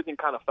everything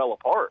kind of fell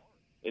apart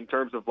in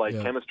terms of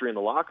chemistry in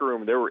the locker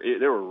room. There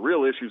were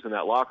real issues in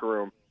that locker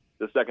room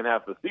the second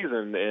half of the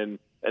season, and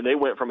they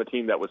went from a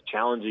team that was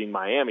challenging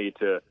Miami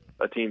to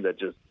a team that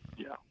just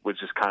was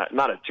just kind of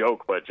not a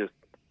joke, but just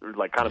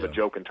kind of a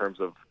joke in terms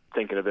of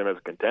thinking of them as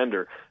a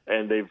contender.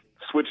 And they've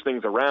switched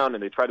things around,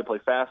 and they tried to play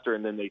faster,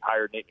 and then they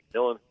hired Nate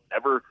McMillan, who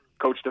never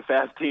coached a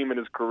fast team in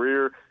his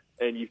career.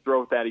 And you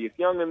throw Thaddeus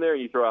Young in there,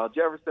 and you throw Al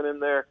Jefferson in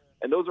there,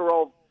 and those are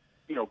all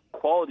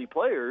quality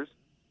players,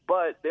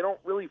 but they don't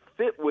really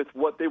fit with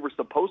what they were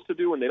supposed to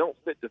do, and they don't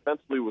fit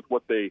defensively with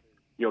what they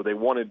they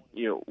wanted,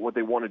 what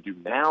they want to do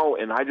now.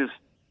 And I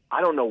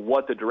don't know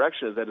what the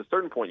direction is. At a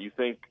certain point, you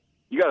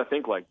got to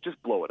think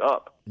just blow it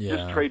up. Yeah.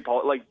 Just trade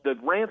Paul.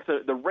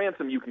 The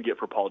ransom you can get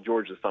for Paul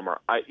George this summer.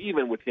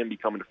 Even with him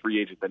becoming a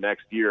free agent the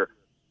next year,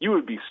 you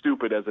would be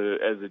stupid as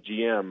a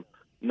GM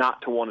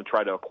not to want to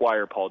try to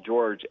acquire Paul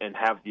George and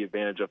have the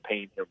advantage of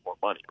paying him more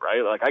money,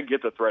 right? I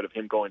get the threat of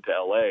him going to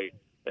L.A.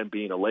 and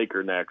being a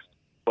Laker next,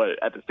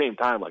 but at the same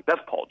time,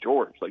 that's Paul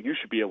George. You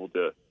should be able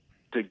to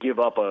give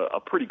up a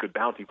pretty good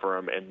bounty for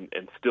him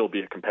and still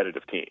be a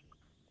competitive team.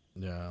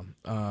 Yeah.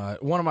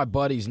 One of my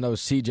buddies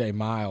knows CJ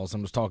Miles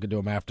and was talking to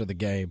him after the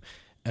game,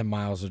 and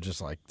Miles was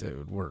just like,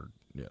 dude, we're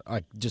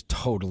just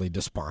totally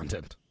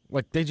despondent.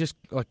 We just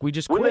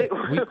quit.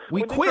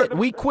 We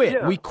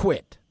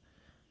quit.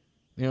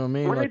 You know what I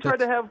mean? When they tried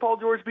to have Paul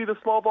George be the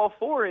small ball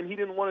four and he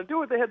didn't want to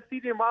do it, they had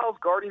CJ Miles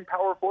guarding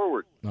power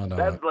forward. No.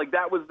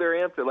 That was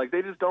their answer.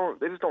 They just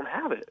don't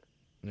have it.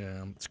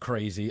 Yeah, it's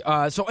crazy.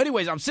 So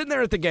anyways, I'm sitting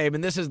there at the game,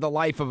 and this is the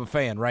life of a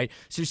fan, right?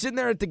 So you're sitting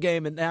there at the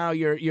game, and now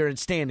you're in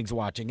standings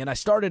watching. And I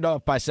started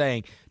off by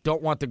saying,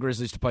 don't want the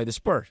Grizzlies to play the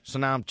Spurs. So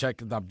now I'm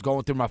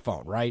going through my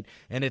phone, right?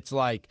 And it's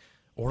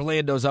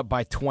Orlando's up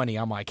by 20.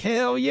 I'm like,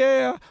 hell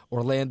yeah.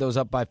 Orlando's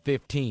up by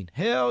 15.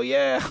 Hell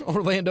yeah.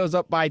 Orlando's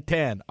up by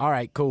 10. All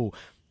right, cool.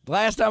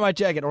 Last time I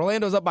checked it,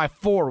 Orlando's up by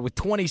 4 with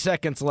 20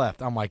 seconds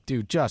left. I'm like,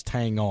 dude, just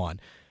hang on.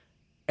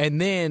 And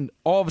then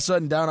all of a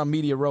sudden down on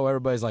Media Row,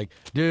 everybody's like,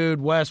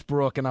 dude,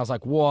 Westbrook. And I was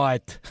like,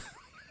 what?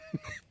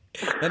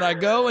 And I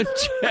go and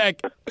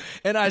check,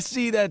 and I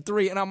see that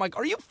 3. And I'm like,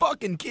 are you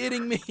fucking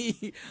kidding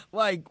me?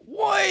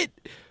 What?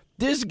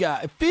 This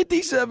guy,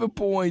 57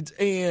 points,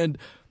 and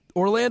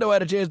Orlando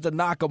had a chance to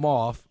knock him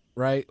off,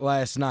 right,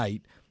 last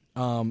night,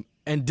 and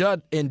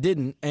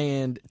didn't.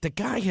 And the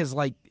guy has,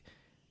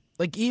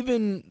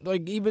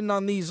 even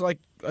on these,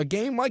 a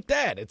game like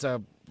that, it's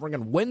a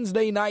friggin'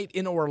 Wednesday night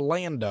in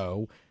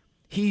Orlando,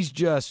 he's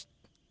just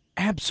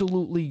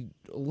absolutely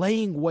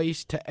laying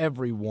waste to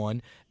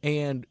everyone.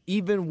 And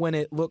even when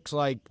it looks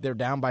like they're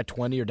down by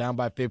 20 or down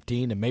by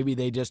 15 and maybe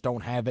they just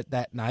don't have it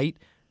that night,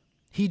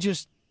 he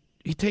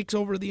takes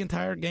over the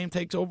entire game,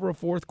 takes over a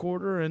fourth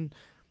quarter and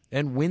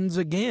wins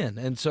again.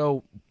 And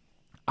so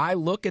I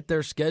look at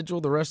their schedule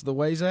the rest of the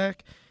way,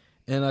 Zach,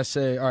 and I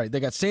say, all right, they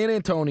got San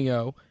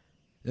Antonio,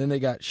 then they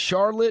got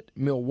Charlotte,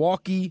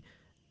 Milwaukee,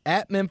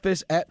 at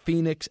Memphis, at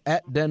Phoenix,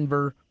 at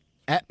Denver,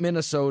 at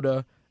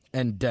Minnesota,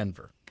 and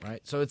Denver,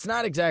 right? So it's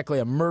not exactly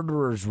a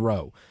murderer's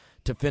row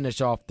to finish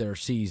off their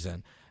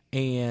season.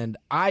 And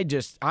I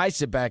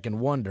sit back and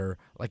wonder,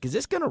 like, is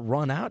this going to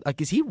run out? Like,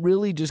 is he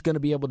really just going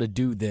to be able to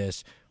do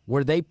this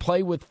where they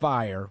play with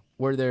fire,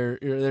 where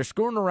they're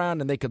screwing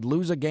around and they could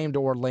lose a game to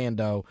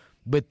Orlando,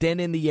 but then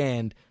in the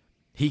end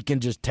he can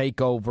just take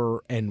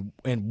over and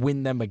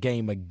win them a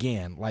game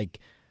again? Like,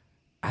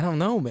 I don't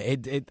know,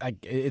 man.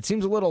 It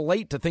seems a little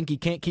late to think he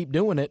can't keep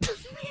doing it,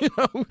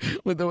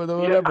 with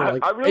whatever,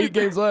 8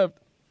 games left.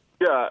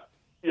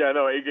 Yeah, I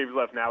know 8 games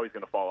left. Now he's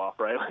going to fall off,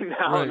 right? Like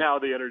now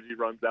the energy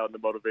runs out and the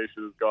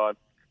motivation is gone.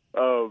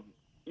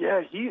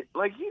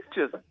 He's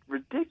just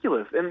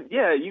ridiculous. And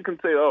yeah, you can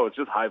say, oh, it's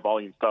just high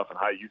volume stuff and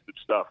high usage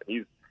stuff,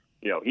 and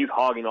he's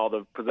hogging all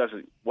the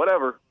possessions.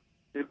 Whatever.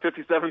 He had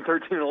 57,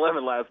 13, and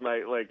 11 last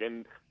night,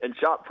 and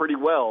shot pretty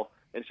well,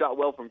 and shot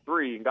well from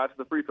 3, and got to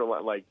the free throw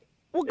line. Like,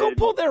 well, go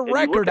pull their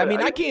record. I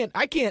mean, I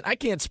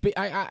can't speak.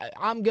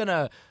 I'm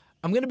gonna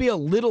be a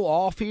little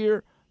off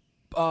here.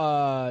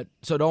 So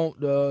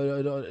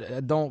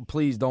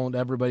please don't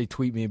everybody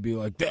tweet me and be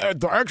like,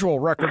 the actual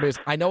record is,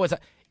 I know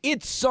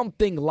it's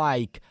something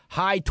like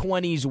high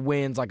 20s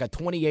wins, like a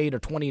 28 or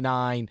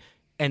 29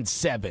 and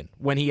 7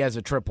 when he has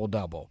a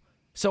triple-double.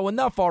 So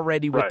enough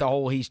already with the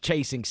whole he's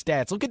chasing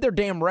stats. Look at their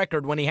damn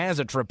record when he has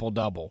a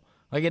triple-double.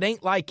 Like, it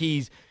ain't like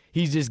he's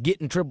just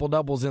getting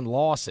triple-doubles in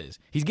losses.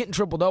 He's getting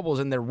triple-doubles,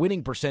 and their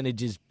winning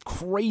percentage is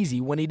crazy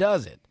when he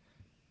does it.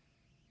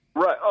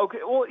 Right. Okay.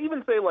 Well,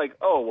 even say like,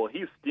 oh, well,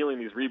 he's stealing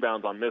these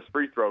rebounds on missed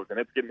free throws, and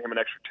it's getting him an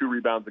extra 2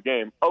 rebounds a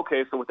game.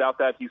 Okay, so without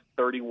that, he's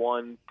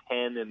 31,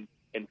 10,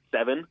 and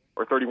 7,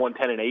 or 31,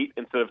 10, and 8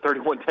 instead of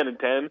 31, 10, and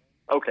 10.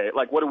 Okay,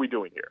 like, what are we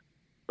doing here?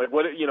 Like,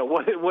 what's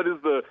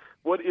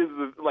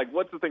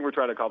the thing we're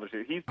trying to accomplish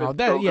here?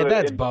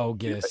 That's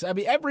bogus. I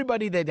mean,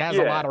 everybody that has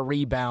a lot of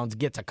rebounds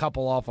gets a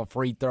couple off of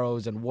free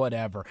throws and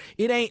whatever.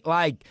 It ain't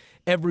like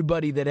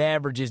everybody that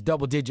averages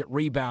double-digit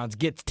rebounds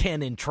gets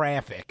 10 in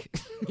traffic.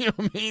 You know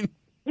what I mean?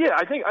 Yeah,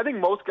 I think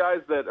most guys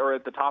that are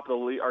at the top of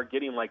the league are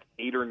getting like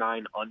 8 or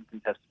 9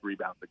 uncontested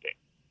rebounds a game.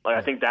 Like,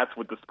 I think that's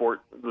what the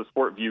sport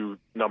view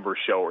numbers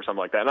show or something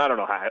like that. And I don't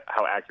know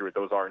how accurate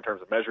those are in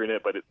terms of measuring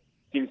it, but it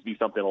seems to be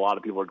something a lot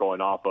of people are going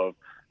off of.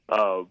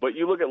 But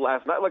you look at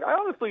last night, like, I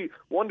honestly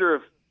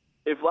wonder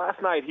if last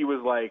night he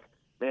was like,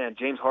 man,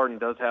 James Harden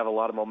does have a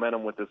lot of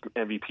momentum with this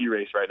MVP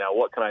race right now.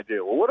 What can I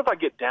do? Well, what if I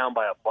get down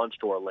by a bunch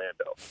to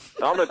Orlando?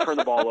 I'm going to turn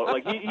the ball over.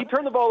 Like, he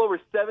turned the ball over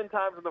 7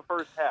 times in the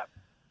first half.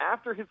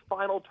 After his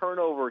final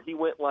turnover, he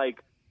went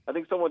like, I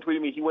think someone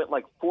tweeted me, he went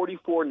like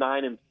 44,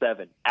 9, and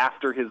 7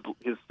 after his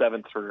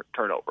 7th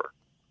turnover.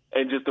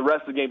 And just the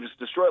rest of the game just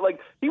destroyed. Like,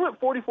 he went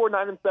 44,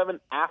 9, and 7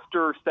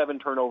 after 7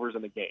 turnovers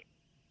in the game.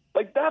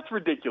 Like, that's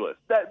ridiculous.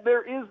 That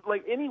there is,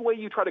 like, any way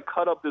you try to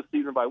cut up this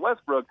season by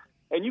Westbrook,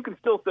 and you can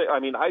still say, I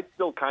mean, I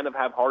still kind of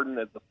have Harden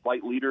as the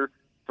slight leader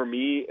for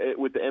me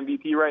with the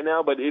MVP right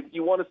now. But if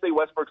you want to say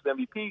Westbrook's the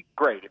MVP,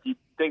 great. If you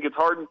think it's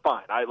Harden,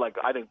 fine. I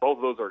think both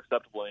of those are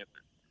acceptable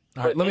answers.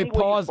 All right, let me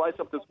pause. Slice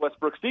up this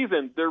Westbrook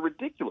season, they're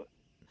ridiculous.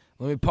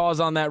 Let me pause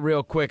on that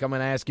real quick. I'm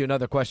going to ask you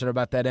another question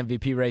about that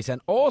MVP race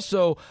and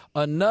also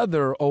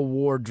another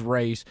awards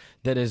race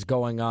that is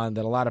going on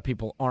that a lot of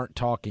people aren't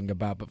talking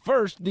about. But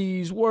first,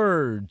 these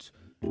words.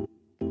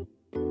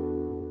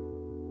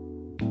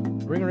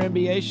 Ringer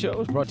NBA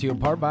Show is brought to you in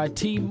part by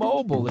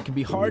T-Mobile. It can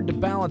be hard to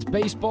balance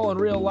baseball and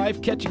real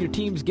life. Catching your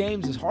team's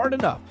games is hard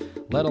enough,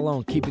 let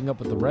alone keeping up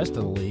with the rest of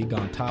the league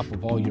on top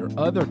of all your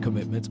other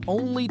commitments.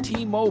 Only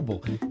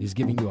T-Mobile is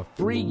giving you a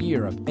free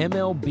year of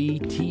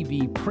MLB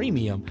TV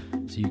Premium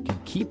so you can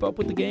keep up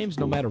with the games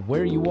no matter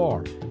where you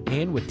are.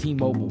 And with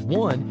T-Mobile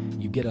One,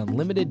 you get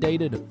unlimited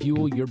data to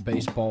fuel your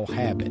baseball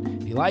habit.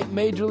 If you like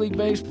Major League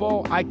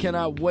Baseball, I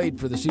cannot wait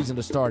for the season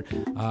to start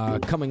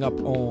coming up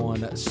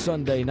on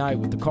Sunday night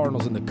with the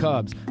Cardinals and the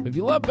Cubs. But if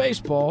you love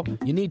baseball,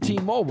 you need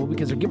T-Mobile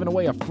because they're giving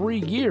away a free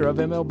year of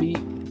MLB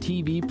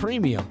TV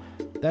Premium.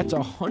 That's a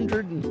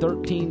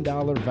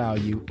 $113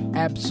 value,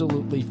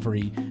 absolutely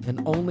free,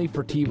 and only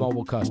for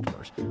T-Mobile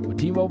customers. With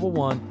T-Mobile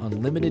One,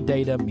 unlimited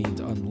data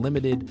means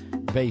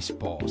unlimited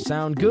baseball.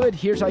 Sound good?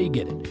 Here's how you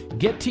get it.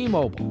 Get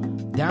T-Mobile.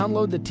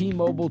 Download the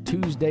T-Mobile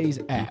Tuesdays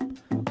app.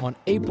 On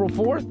April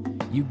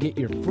 4th, you get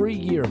your free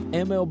year of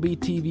MLB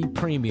TV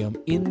Premium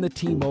in the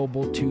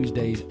T-Mobile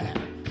Tuesdays app.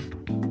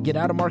 Get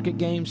out-of-market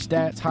games,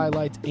 stats,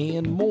 highlights,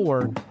 and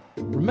more.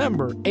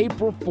 Remember,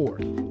 April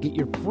 4th, get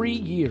your free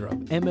year of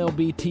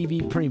MLB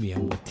TV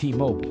Premium with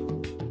T-Mobile.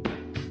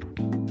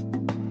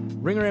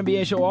 Ringer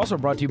NBA Show also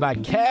brought to you by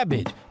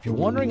Cabbage. If you're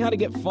wondering how to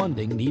get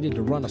funding needed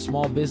to run a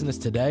small business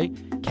today,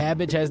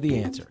 Cabbage has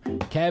the answer.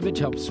 Cabbage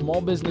helps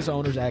small business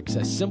owners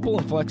access simple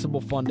and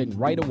flexible funding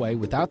right away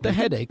without the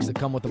headaches that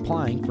come with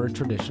applying for a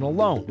traditional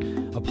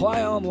loan.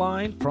 Apply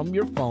online from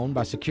your phone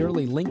by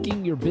securely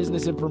linking your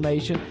business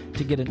information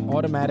to get an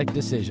automatic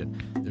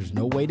decision. There's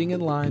no waiting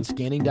in line,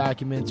 scanning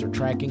documents, or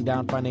tracking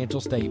down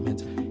financial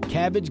statements.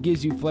 Cabbage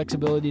gives you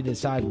flexibility to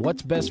decide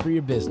what's best for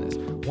your business.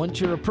 Once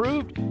you're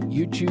approved,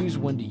 you choose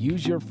when to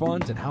use your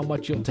funds and how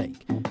much you'll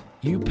take.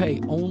 You pay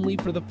only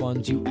for the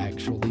funds you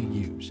actually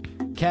use.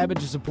 Kabbage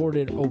has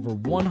supported over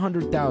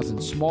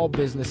 100,000 small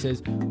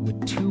businesses with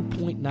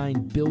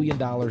 $2.9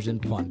 billion in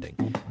funding.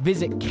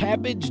 Visit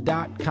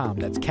Kabbage.com,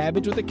 that's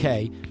Kabbage with a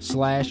K,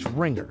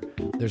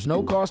 /ringer. There's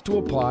no cost to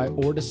apply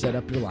or to set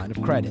up your line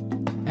of credit.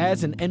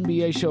 As an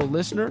NBA show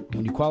listener,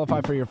 when you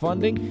qualify for your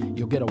funding,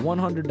 you'll get a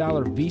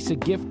 $100 Visa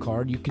gift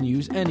card you can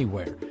use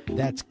anywhere.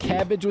 That's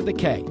Kabbage with a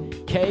K,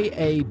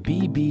 KABBAGE.com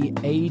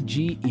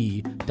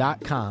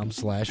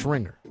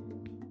 /ringer.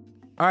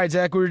 All right,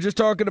 Zach, we were just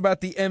talking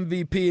about the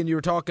MVP, and you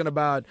were talking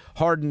about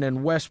Harden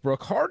and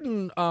Westbrook.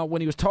 Harden,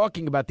 when he was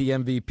talking about the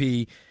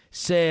MVP,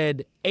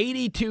 said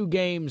 82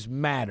 games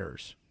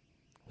matters.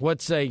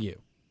 What say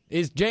you?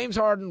 Is James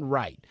Harden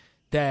right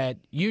that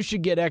you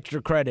should get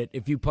extra credit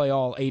if you play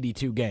all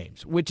 82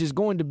 games, which is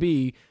going to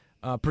be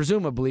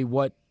presumably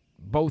what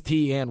both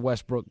he and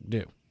Westbrook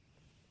do?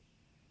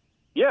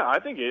 Yeah, I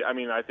think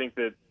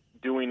that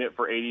doing it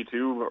for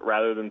 82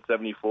 rather than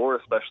 74,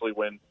 especially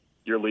when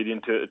you're leading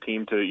to a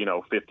team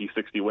to 50,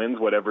 60 wins,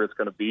 whatever it's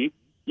going to be.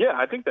 Yeah,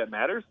 I think that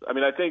matters. I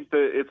mean, I think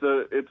that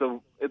it's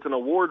an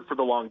award for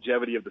the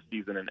longevity of the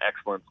season and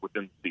excellence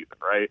within the season,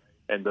 right?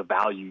 And the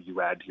value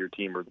you add to your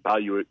team or the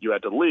value you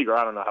add to the league, or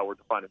I don't know how we're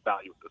defining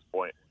value at this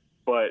point.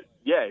 But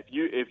yeah,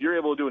 if you're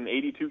able to do an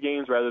 82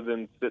 games rather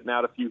than sitting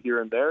out a few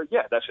here and there,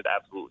 yeah, that should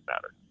absolutely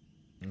matter.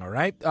 All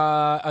right.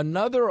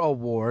 Another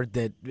award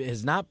that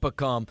has not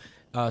become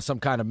some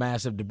kind of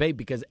massive debate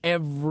because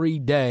every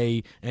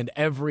day and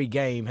every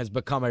game has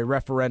become a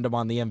referendum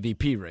on the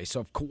MVP race.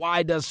 So if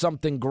Kawhi does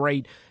something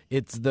great,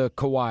 it's the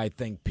Kawhi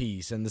think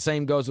piece. And the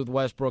same goes with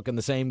Westbrook and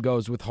the same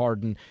goes with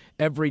Harden.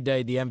 Every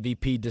day the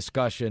MVP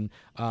discussion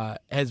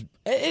has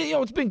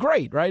it's been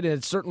great, right? And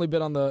it's certainly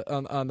been on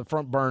the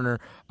front burner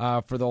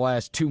for the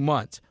last 2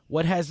 months.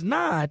 What has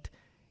not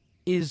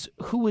is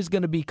who is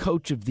going to be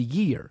Coach of the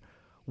Year,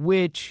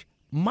 which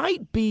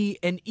might be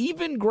an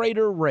even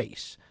greater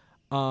race.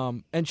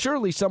 And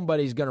surely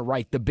somebody's going to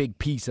write the big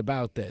piece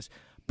about this.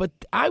 But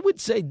I would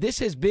say this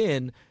has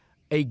been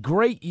a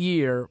great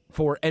year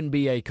for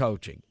NBA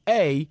coaching.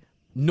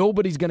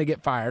 Nobody's going to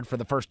get fired for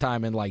the first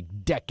time in like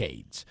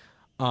decades.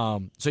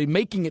 So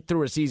making it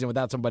through a season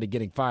without somebody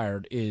getting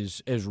fired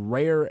is as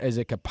rare as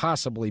it could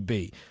possibly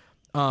be.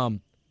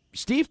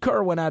 Steve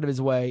Kerr went out of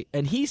his way,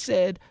 and he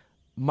said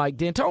Mike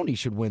D'Antoni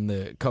should win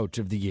the Coach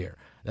of the Year.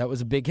 That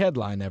was a big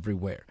headline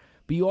everywhere.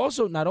 But you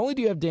also, not only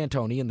do you have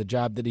D'Antoni and the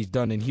job that he's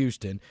done in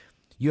Houston,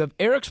 you have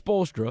Eric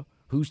Spoelstra,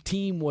 whose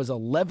team was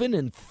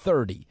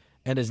 11-30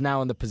 and is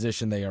now in the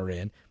position they are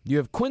in. You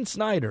have Quinn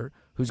Snyder,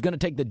 who's going to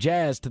take the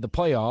Jazz to the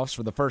playoffs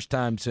for the first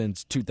time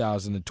since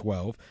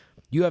 2012.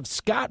 You have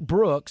Scott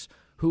Brooks,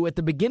 who at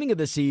the beginning of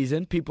the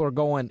season, people are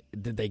going,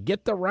 did they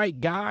get the right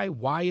guy?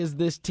 Why is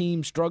this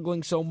team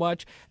struggling so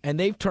much? And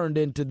they've turned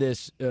into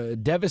this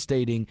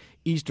devastating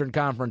Eastern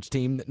Conference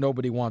team that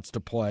nobody wants to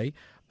play.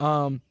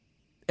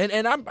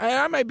 And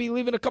I might be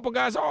leaving a couple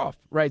guys off,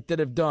 right, that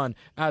have done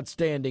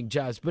outstanding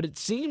jobs. But it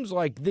seems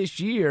like this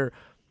year,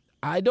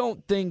 I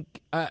don't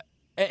think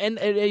and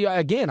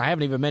again, I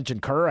haven't even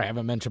mentioned Kerr. I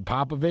haven't mentioned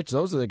Popovich.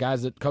 Those are the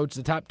guys that coach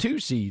the top 2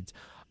 seeds.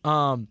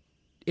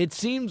 It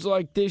seems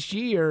like this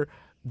year,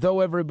 though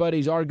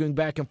everybody's arguing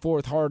back and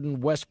forth,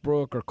 Harden,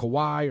 Westbrook, or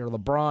Kawhi, or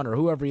LeBron, or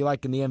whoever you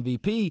like in the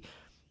MVP,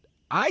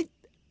 I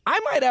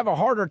might have a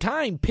harder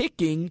time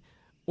picking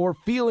or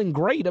feeling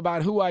great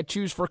about who I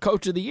choose for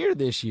Coach of the Year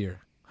this year.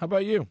 How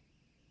about you?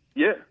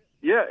 Yeah,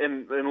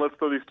 and let's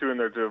throw these two in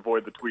there to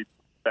avoid the tweets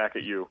back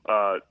at you.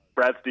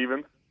 Brad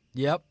Stevens,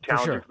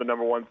 challenging for the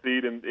number 1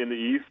 seed in the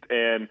East,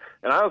 and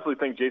I honestly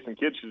think Jason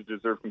Kidd should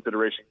deserve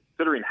consideration,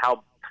 considering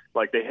how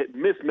they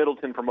missed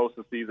Middleton for most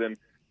of the season,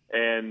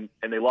 and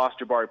they lost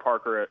Jabari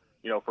Parker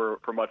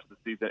for much of the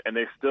season, and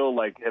they still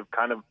have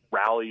kind of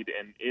rallied,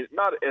 and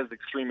not as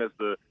extreme as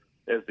the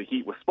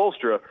Heat with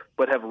Spoelstra,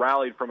 but have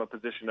rallied from a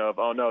position of,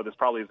 oh no, this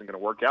probably isn't going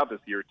to work out this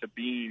year, to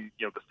being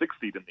the 6th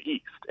seed in the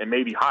East and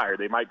maybe higher.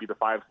 They might be the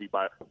 5 seed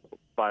by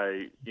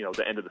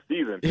the end of the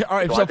season. Yeah, all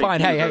right, so fine.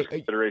 Hey,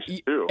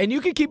 too. And you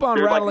can keep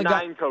on rattling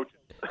like 9 coaches.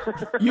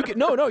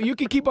 You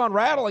can keep on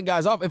rattling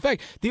guys off. In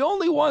fact, the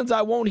only ones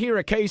I won't hear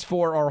a case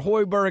for are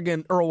Hoiberg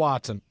and Earl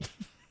Watson.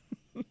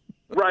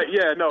 Right?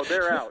 Yeah, no,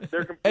 they're out.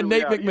 They're completely and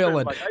Nate out.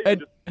 McMillan.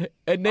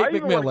 And Nate I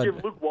even McMillan. want to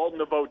give Luke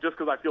Walton a vote just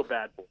because I feel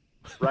bad for him.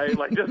 Right,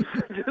 just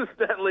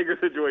that Lakers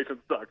situation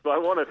sucks. So I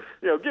want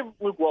to, give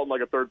Luke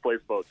Walton a 3rd place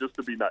vote just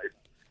to be nice.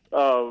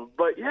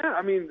 But yeah,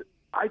 I mean,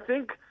 I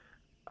think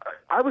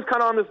I was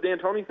kind of on this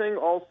D'Antoni thing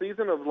all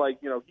season of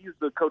he's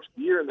the Coach of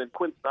the Year, and then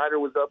Quinn Snyder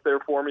was up there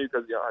for me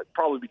because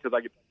probably because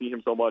I get to see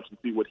him so much and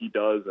see what he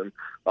does and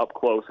up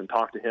close and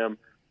talk to him.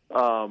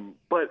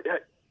 But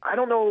I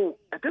don't know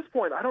at this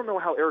point. I don't know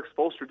how Eric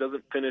Spoelstra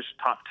doesn't finish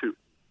top 2.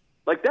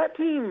 That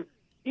team.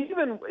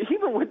 Even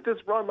with this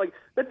run,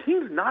 the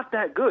team's not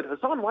that good.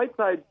 Hassan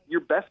Whiteside's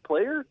your best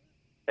player,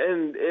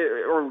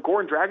 or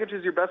Goran Dragic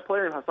is your best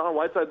player, and Hassan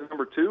Whiteside's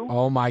number 2.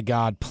 Oh my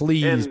God!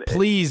 Please,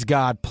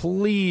 God,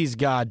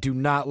 do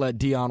not let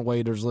Dion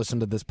Waiters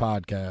listen to this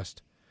podcast.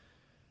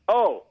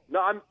 Oh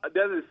no,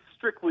 that is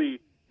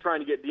strictly trying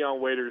to get Deion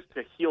Waiters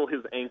to heal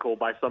his ankle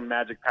by some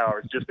magic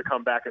powers just to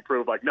come back and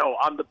prove, like, no,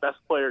 I'm the best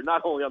player,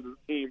 not only on this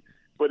team,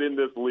 but in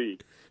this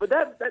league. But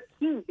that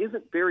team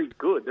isn't very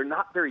good. They're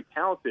not very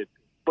talented.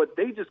 But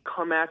they just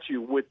come at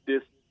you with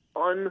this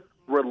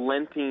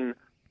unrelenting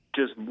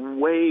just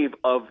wave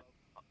of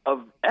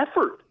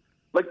effort.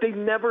 Like, they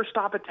never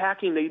stop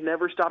attacking. They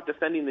never stop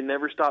defending. They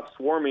never stop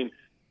swarming.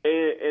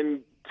 And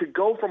to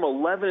go from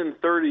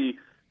 11-30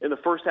 in the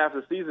first half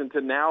of the season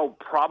to now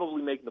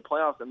probably making the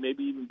playoffs and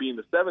maybe even being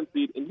the 7th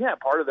seed, and yeah,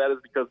 part of that is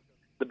because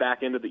the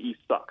back end of the East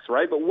sucks,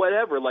 right? But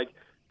whatever, like,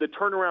 the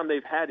turnaround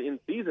they've had in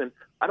season,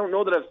 I don't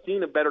know that I've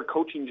seen a better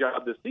coaching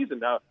job this season.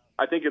 Now,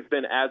 I think it's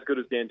been as good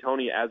as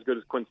D'Antoni, as good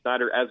as Quinn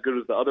Snyder, as good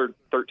as the other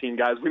 13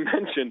 guys we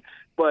mentioned.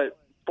 But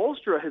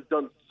Spoelstra has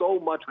done so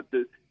much with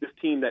this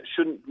team that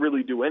shouldn't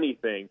really do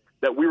anything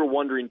that we were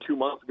wondering 2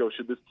 months ago,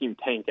 should this team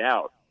tank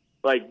out?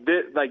 To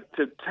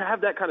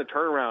have that kind of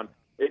turnaround,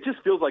 it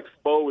just feels like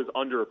Spo is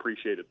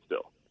underappreciated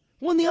still.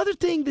 Well, and the other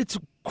thing that's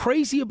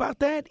crazy about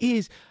that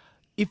is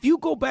if you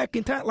go back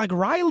in time, like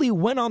Riley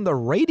went on the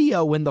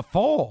radio in the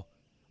fall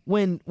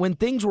when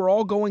things were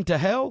all going to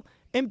hell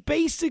and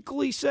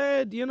basically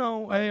said,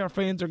 hey, our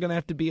fans are going to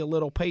have to be a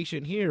little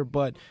patient here,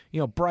 but,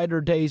 brighter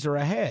days are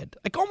ahead.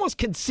 Like almost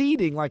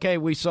conceding, like, hey,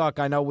 we suck.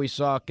 I know we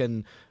suck,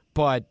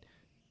 but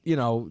things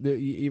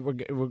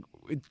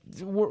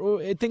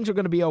are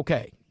going to be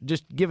okay.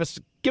 Just give us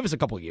a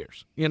couple of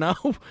years,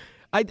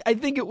 I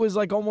think it was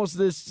like almost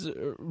this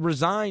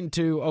resigned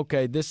to,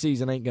 okay, this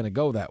season ain't going to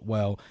go that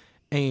well.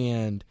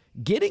 And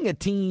getting a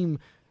team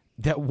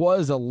that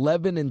was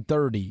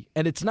 11-30,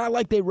 and it's not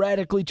like they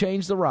radically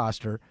changed the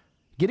roster,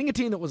 getting a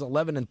team that was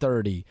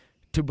 11-30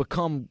 to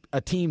become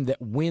a team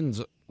that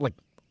wins like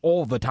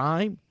all the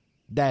time,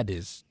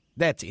 that's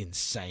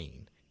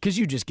insane. Because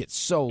you just get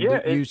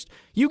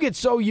you get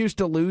so used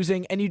to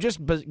losing, and you just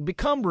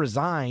become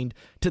resigned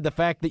to the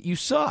fact that you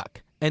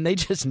suck, and they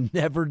just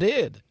never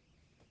did.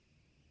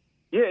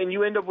 Yeah, and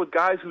you end up with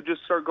guys who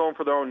just start going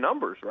for their own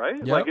numbers, right?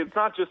 Yep. Like, it's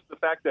not just the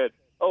fact that,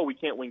 we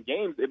can't win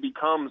games. It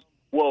becomes,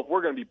 well, if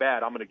we're going to be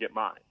bad, I'm going to get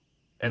mine.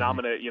 And I'm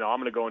going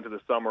to go into the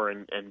summer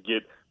and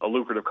get a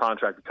lucrative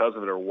contract because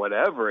of it or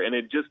whatever. And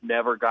it just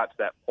never got to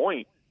that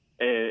point.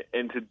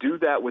 And to do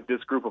that with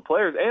this group of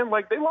players, and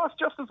like they lost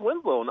Justice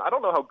Winslow, and I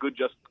don't know how good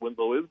Justice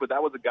Winslow is, but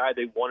that was a guy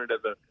they wanted as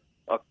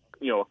a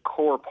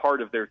core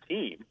part of their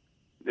team,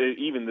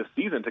 even this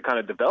season, to kind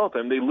of develop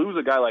him. They lose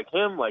a guy like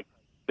him, like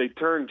they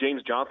turn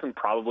James Johnson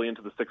probably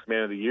into the sixth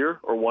man of the year,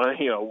 or one,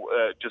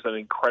 just an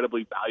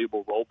incredibly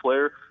valuable role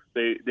player.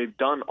 They've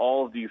done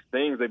all of these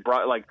things. They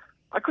brought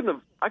I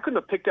couldn't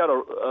have picked out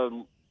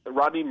a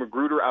Rodney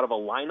Magruder out of a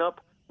lineup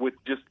with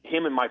just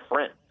him and my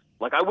friends.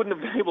 Like, I wouldn't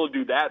have been able to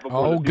do that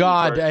before. Oh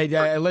God!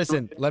 Hey,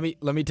 listen. Let me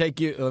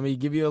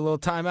give you a little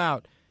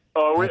timeout.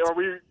 Are we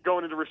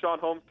going into Rashawn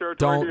Holmes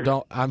territory?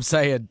 I'm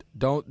saying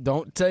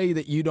don't say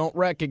that you don't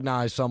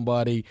recognize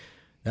somebody.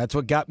 That's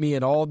what got me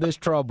in all this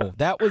trouble.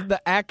 That was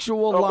the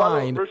actual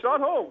line. Rashawn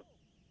Holmes.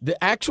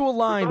 The actual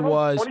line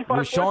was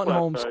Rashawn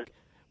Holmes.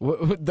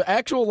 The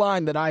actual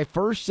line that I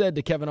first said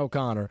to Kevin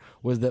O'Connor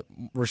was that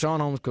Rashawn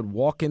Holmes could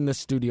walk in the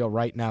studio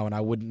right now and I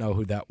wouldn't know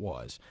who that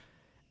was.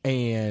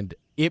 And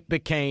it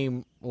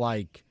became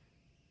like,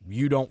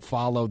 you don't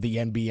follow the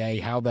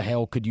NBA. How the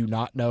hell could you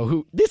not know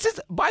who? This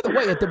is, by the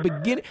way, at the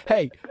beginning.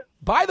 Hey,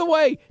 by the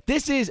way,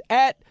 this is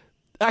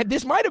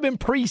this might have been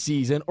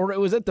preseason or it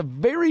was at the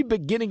very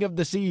beginning of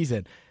the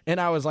season.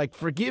 And I was like,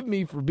 forgive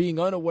me for being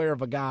unaware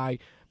of a guy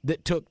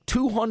that took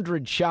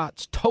 200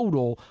 shots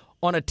total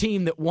on a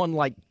team that won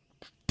like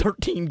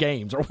 13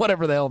 games or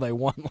whatever the hell they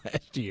won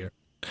last year.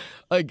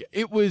 Like,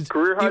 it was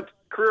career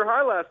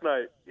high last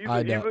night. He's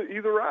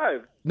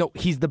arrived. No,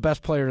 he's the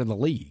best player in the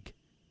league.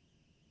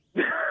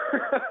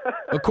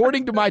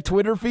 According to my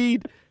Twitter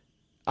feed,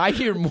 I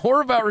hear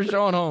more about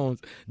Rashawn Holmes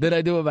than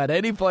I do about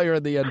any player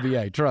in the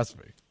NBA. Trust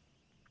me.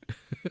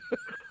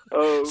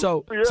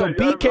 So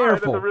be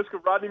careful. At the risk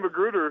of Rodney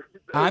Magruder.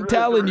 I'm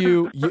telling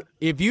you,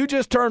 if you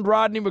just turned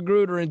Rodney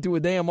Magruder into a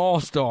damn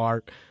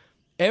all-star,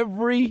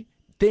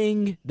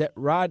 everything that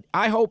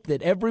I hope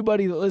that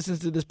everybody that listens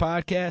to this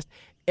podcast,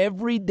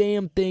 every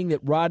damn thing that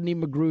Rodney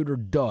Magruder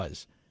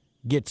does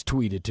gets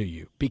tweeted to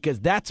you, because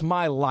that's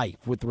my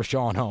life with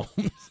Rashawn Holmes.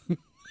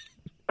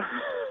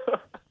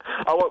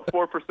 I want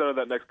 4% of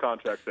that next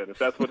contract then. If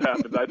that's what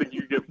happens, I think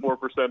you get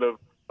 4%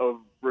 of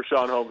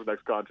Rashawn Holmes'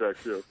 next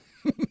contract too.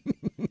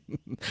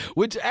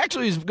 Which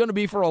actually is going to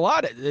be for a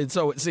lot,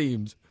 so it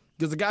seems,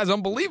 because the guy's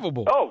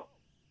unbelievable. Oh,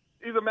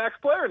 he's a max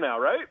player now,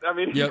 right? I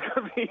mean, he's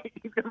going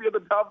to be at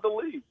the top of the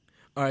league.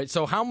 All right,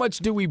 so how much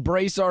do we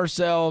brace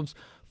ourselves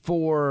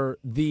for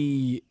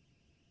the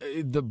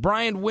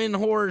Brian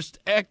Windhorst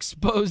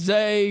expose,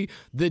 the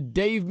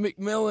Dave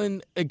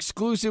McMillan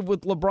exclusive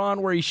with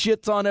LeBron where he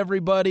shits on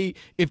everybody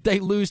if they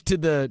lose to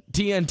the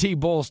TNT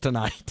Bulls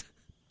tonight?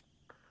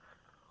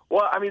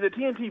 Well, I mean, the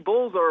TNT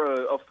Bulls are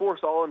a force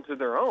all into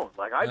their own.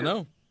 Like, I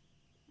know.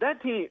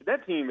 That team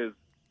is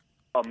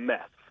a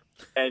mess.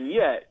 And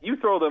yet, you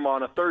throw them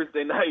on a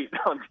Thursday night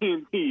on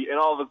TNT, and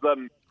all of a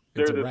sudden,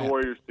 they're this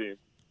Warriors team.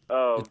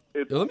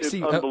 It's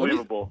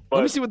unbelievable.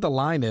 Let me see what the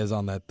line is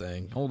on that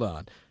thing. Hold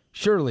on.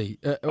 Surely,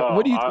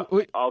 what do you?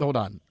 Hold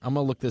on, I'm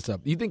gonna look this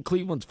up. You think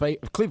Cleveland's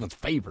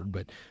favored,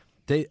 but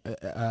they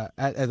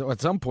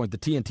at some point the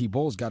TNT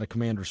Bulls got to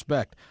command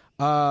respect.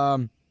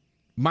 -5.5.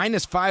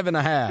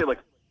 Okay,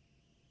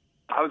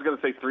 I was gonna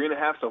say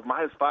 3.5, so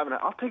 -5.5.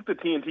 I'll take the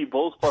TNT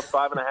Bulls plus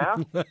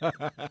 5.5.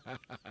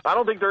 I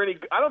don't think they're any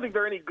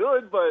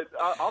good, but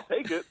I'll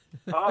take it.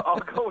 I'll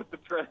go with the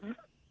trend.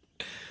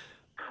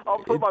 I'll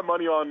put my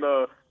money on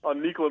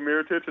Nikola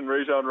Mirotic and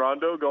Rajon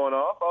Rondo going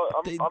off.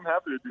 I'm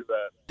happy to do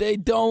that. They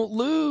don't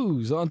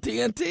lose on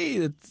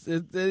TNT.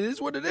 It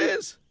is what it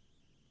is.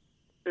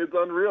 It's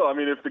unreal. I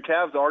mean, if the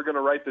Cavs are going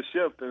to right the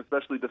ship, and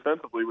especially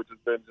defensively, which has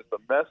been just a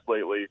mess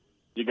lately,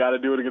 you got to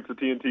do it against the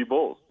TNT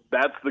Bulls.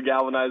 That's the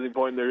galvanizing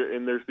point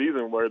in their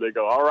season where they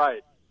go, all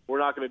right, we're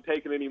not going to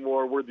take it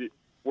anymore. We're the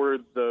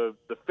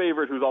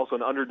favorite who's also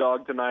an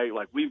underdog tonight.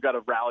 Like, we've got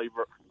to rally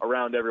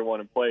around everyone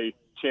and play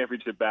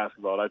championship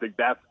basketball. And I think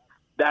that's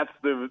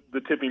the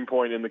tipping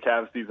point in the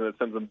Cavs season that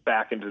sends them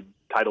back into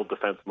title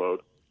defense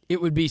mode.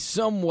 It would be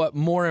somewhat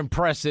more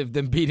impressive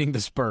than beating the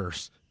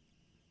Spurs.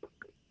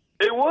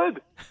 It would.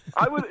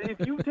 If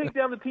you take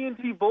down the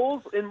TNT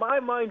Bulls, in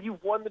my mind,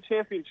 you've won the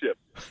championship.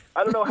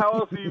 I don't know how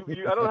else I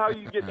don't know how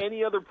you get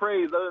any other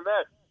praise other than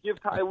that. Give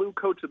Ty Lue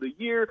Coach of the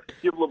Year,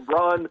 give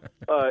LeBron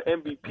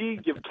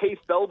MVP, give Case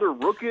Felder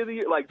Rookie of the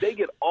Year. Like, they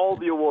get all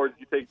the awards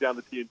you take down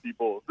the TNT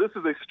Bulls. This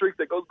is a streak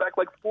that goes back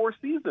 4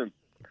 seasons.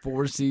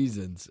 4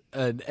 seasons,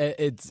 and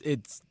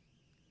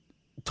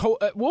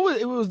what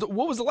was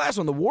the last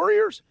one? The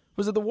Warriors?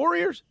 Was it the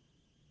Warriors?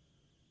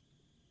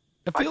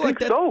 I think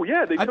so.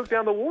 Yeah, they took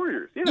down the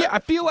Warriors. Yeah, I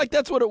feel like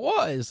that's what it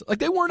was. Like,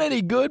 they weren't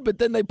any good, but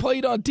then they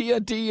played on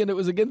TNT, and it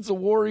was against the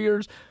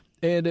Warriors,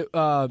 and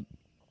that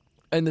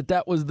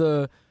was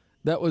the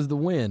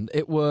win.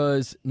 It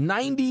was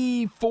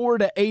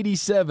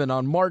 94-87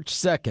 on March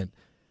 2nd.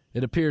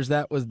 It appears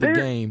that was the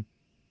game.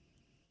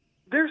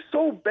 They're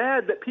so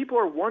bad that people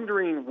are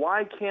wondering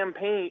why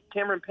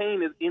Cameron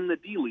Payne is in the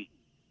D-League.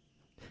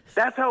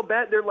 That's how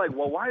bad they're like,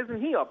 well, why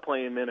isn't he up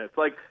playing minutes?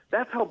 Like,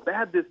 that's how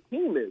bad this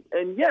team is.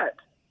 And yet,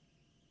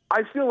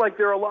 I feel like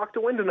they're a lock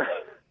to win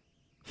tonight.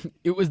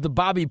 It was the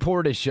Bobby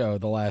Portis show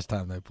the last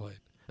time they played.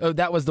 Oh,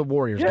 that was the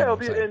Warriors. Yeah, it'll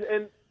be,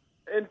 and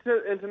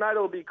tonight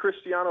it'll be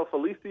Cristiano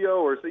Felicio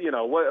or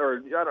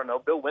I don't know,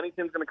 Bill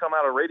Wennington's going to come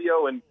out of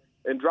radio and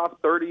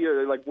drop 30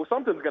 or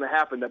something's going to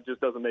happen that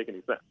just doesn't make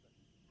any sense.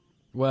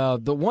 Well,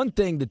 the one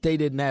thing that they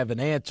didn't have an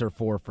answer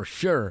for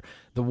sure,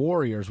 the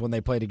Warriors, when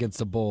they played against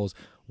the Bulls,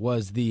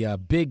 was the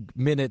big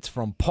minutes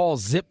from Paul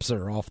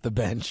Zipser off the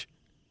bench.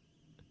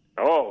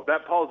 Oh,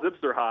 that Paul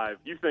Zipser hive.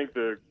 You think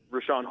the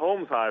Rashawn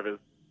Holmes hive is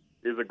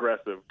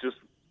aggressive. Just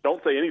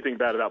don't say anything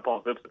bad about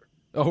Paul Zipser.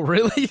 Oh,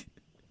 really?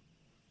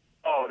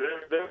 Oh,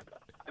 there's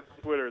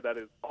Twitter that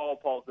is all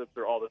Paul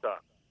Zipser all the time.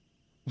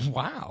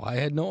 Wow, I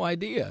had no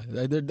idea.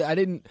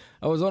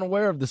 I was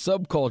unaware of the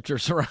subculture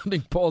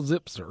surrounding Paul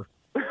Zipser.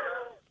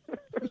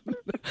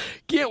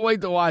 Can't wait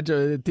to watch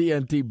the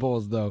TNT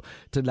Bulls, though,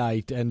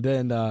 tonight. And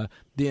then the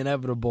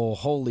inevitable,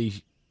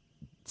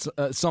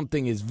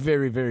 something is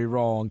very, very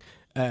wrong.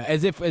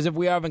 As if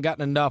we haven't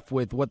gotten enough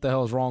with what the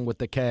hell's wrong with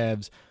the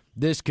Cavs.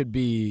 This could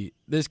be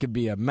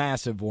a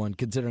massive one,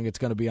 considering it's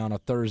going to be on a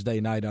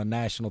Thursday night on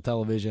national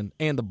television,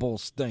 and the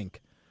Bulls stink,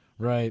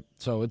 right?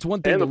 So it's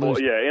one thing to lose.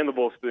 And the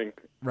Bulls stink.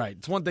 Right.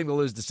 It's one thing to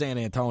lose to San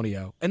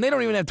Antonio. And they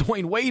don't even have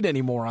Dwayne Wade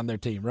anymore on their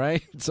team,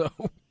 right? So...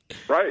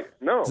 Right.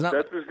 No,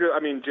 that's just good. I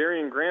mean, Jerry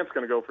and Grant's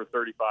going to go for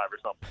 35 or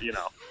something,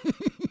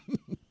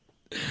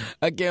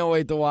 I can't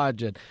wait to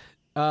watch it.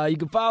 You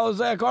can follow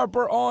Zach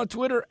Harper on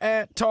Twitter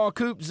at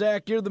 @TalkHoop.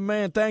 Zach, you're the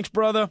man. Thanks,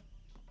 brother.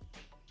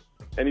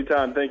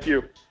 Anytime. Thank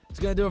you.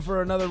 It's going to do it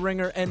for another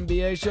Ringer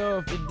NBA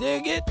show. If you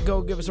dig it,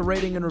 go give us a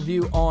rating and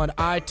review on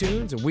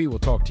iTunes, and we will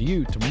talk to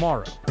you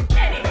tomorrow.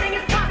 Anything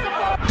is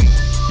possible.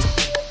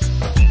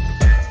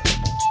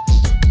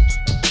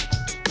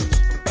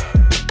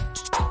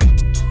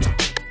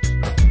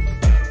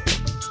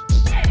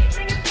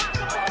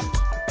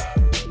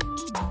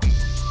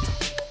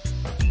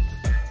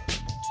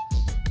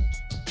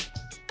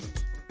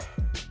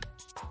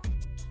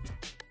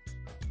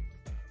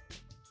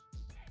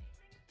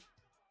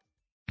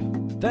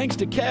 Thanks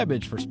to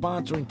Cabbage for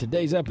sponsoring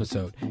today's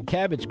episode.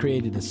 Cabbage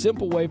created a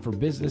simple way for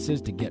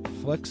businesses to get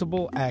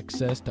flexible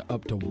access to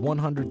up to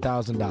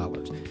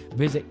 $100,000.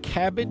 Visit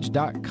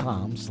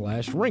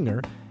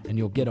cabbage.com/ringer and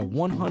you'll get a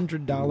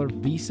 $100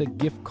 Visa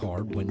gift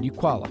card when you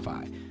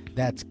qualify.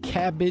 That's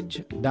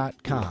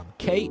cabbage.com,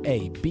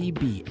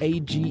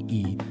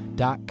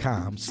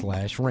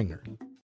 KABBAGE.com/ringer.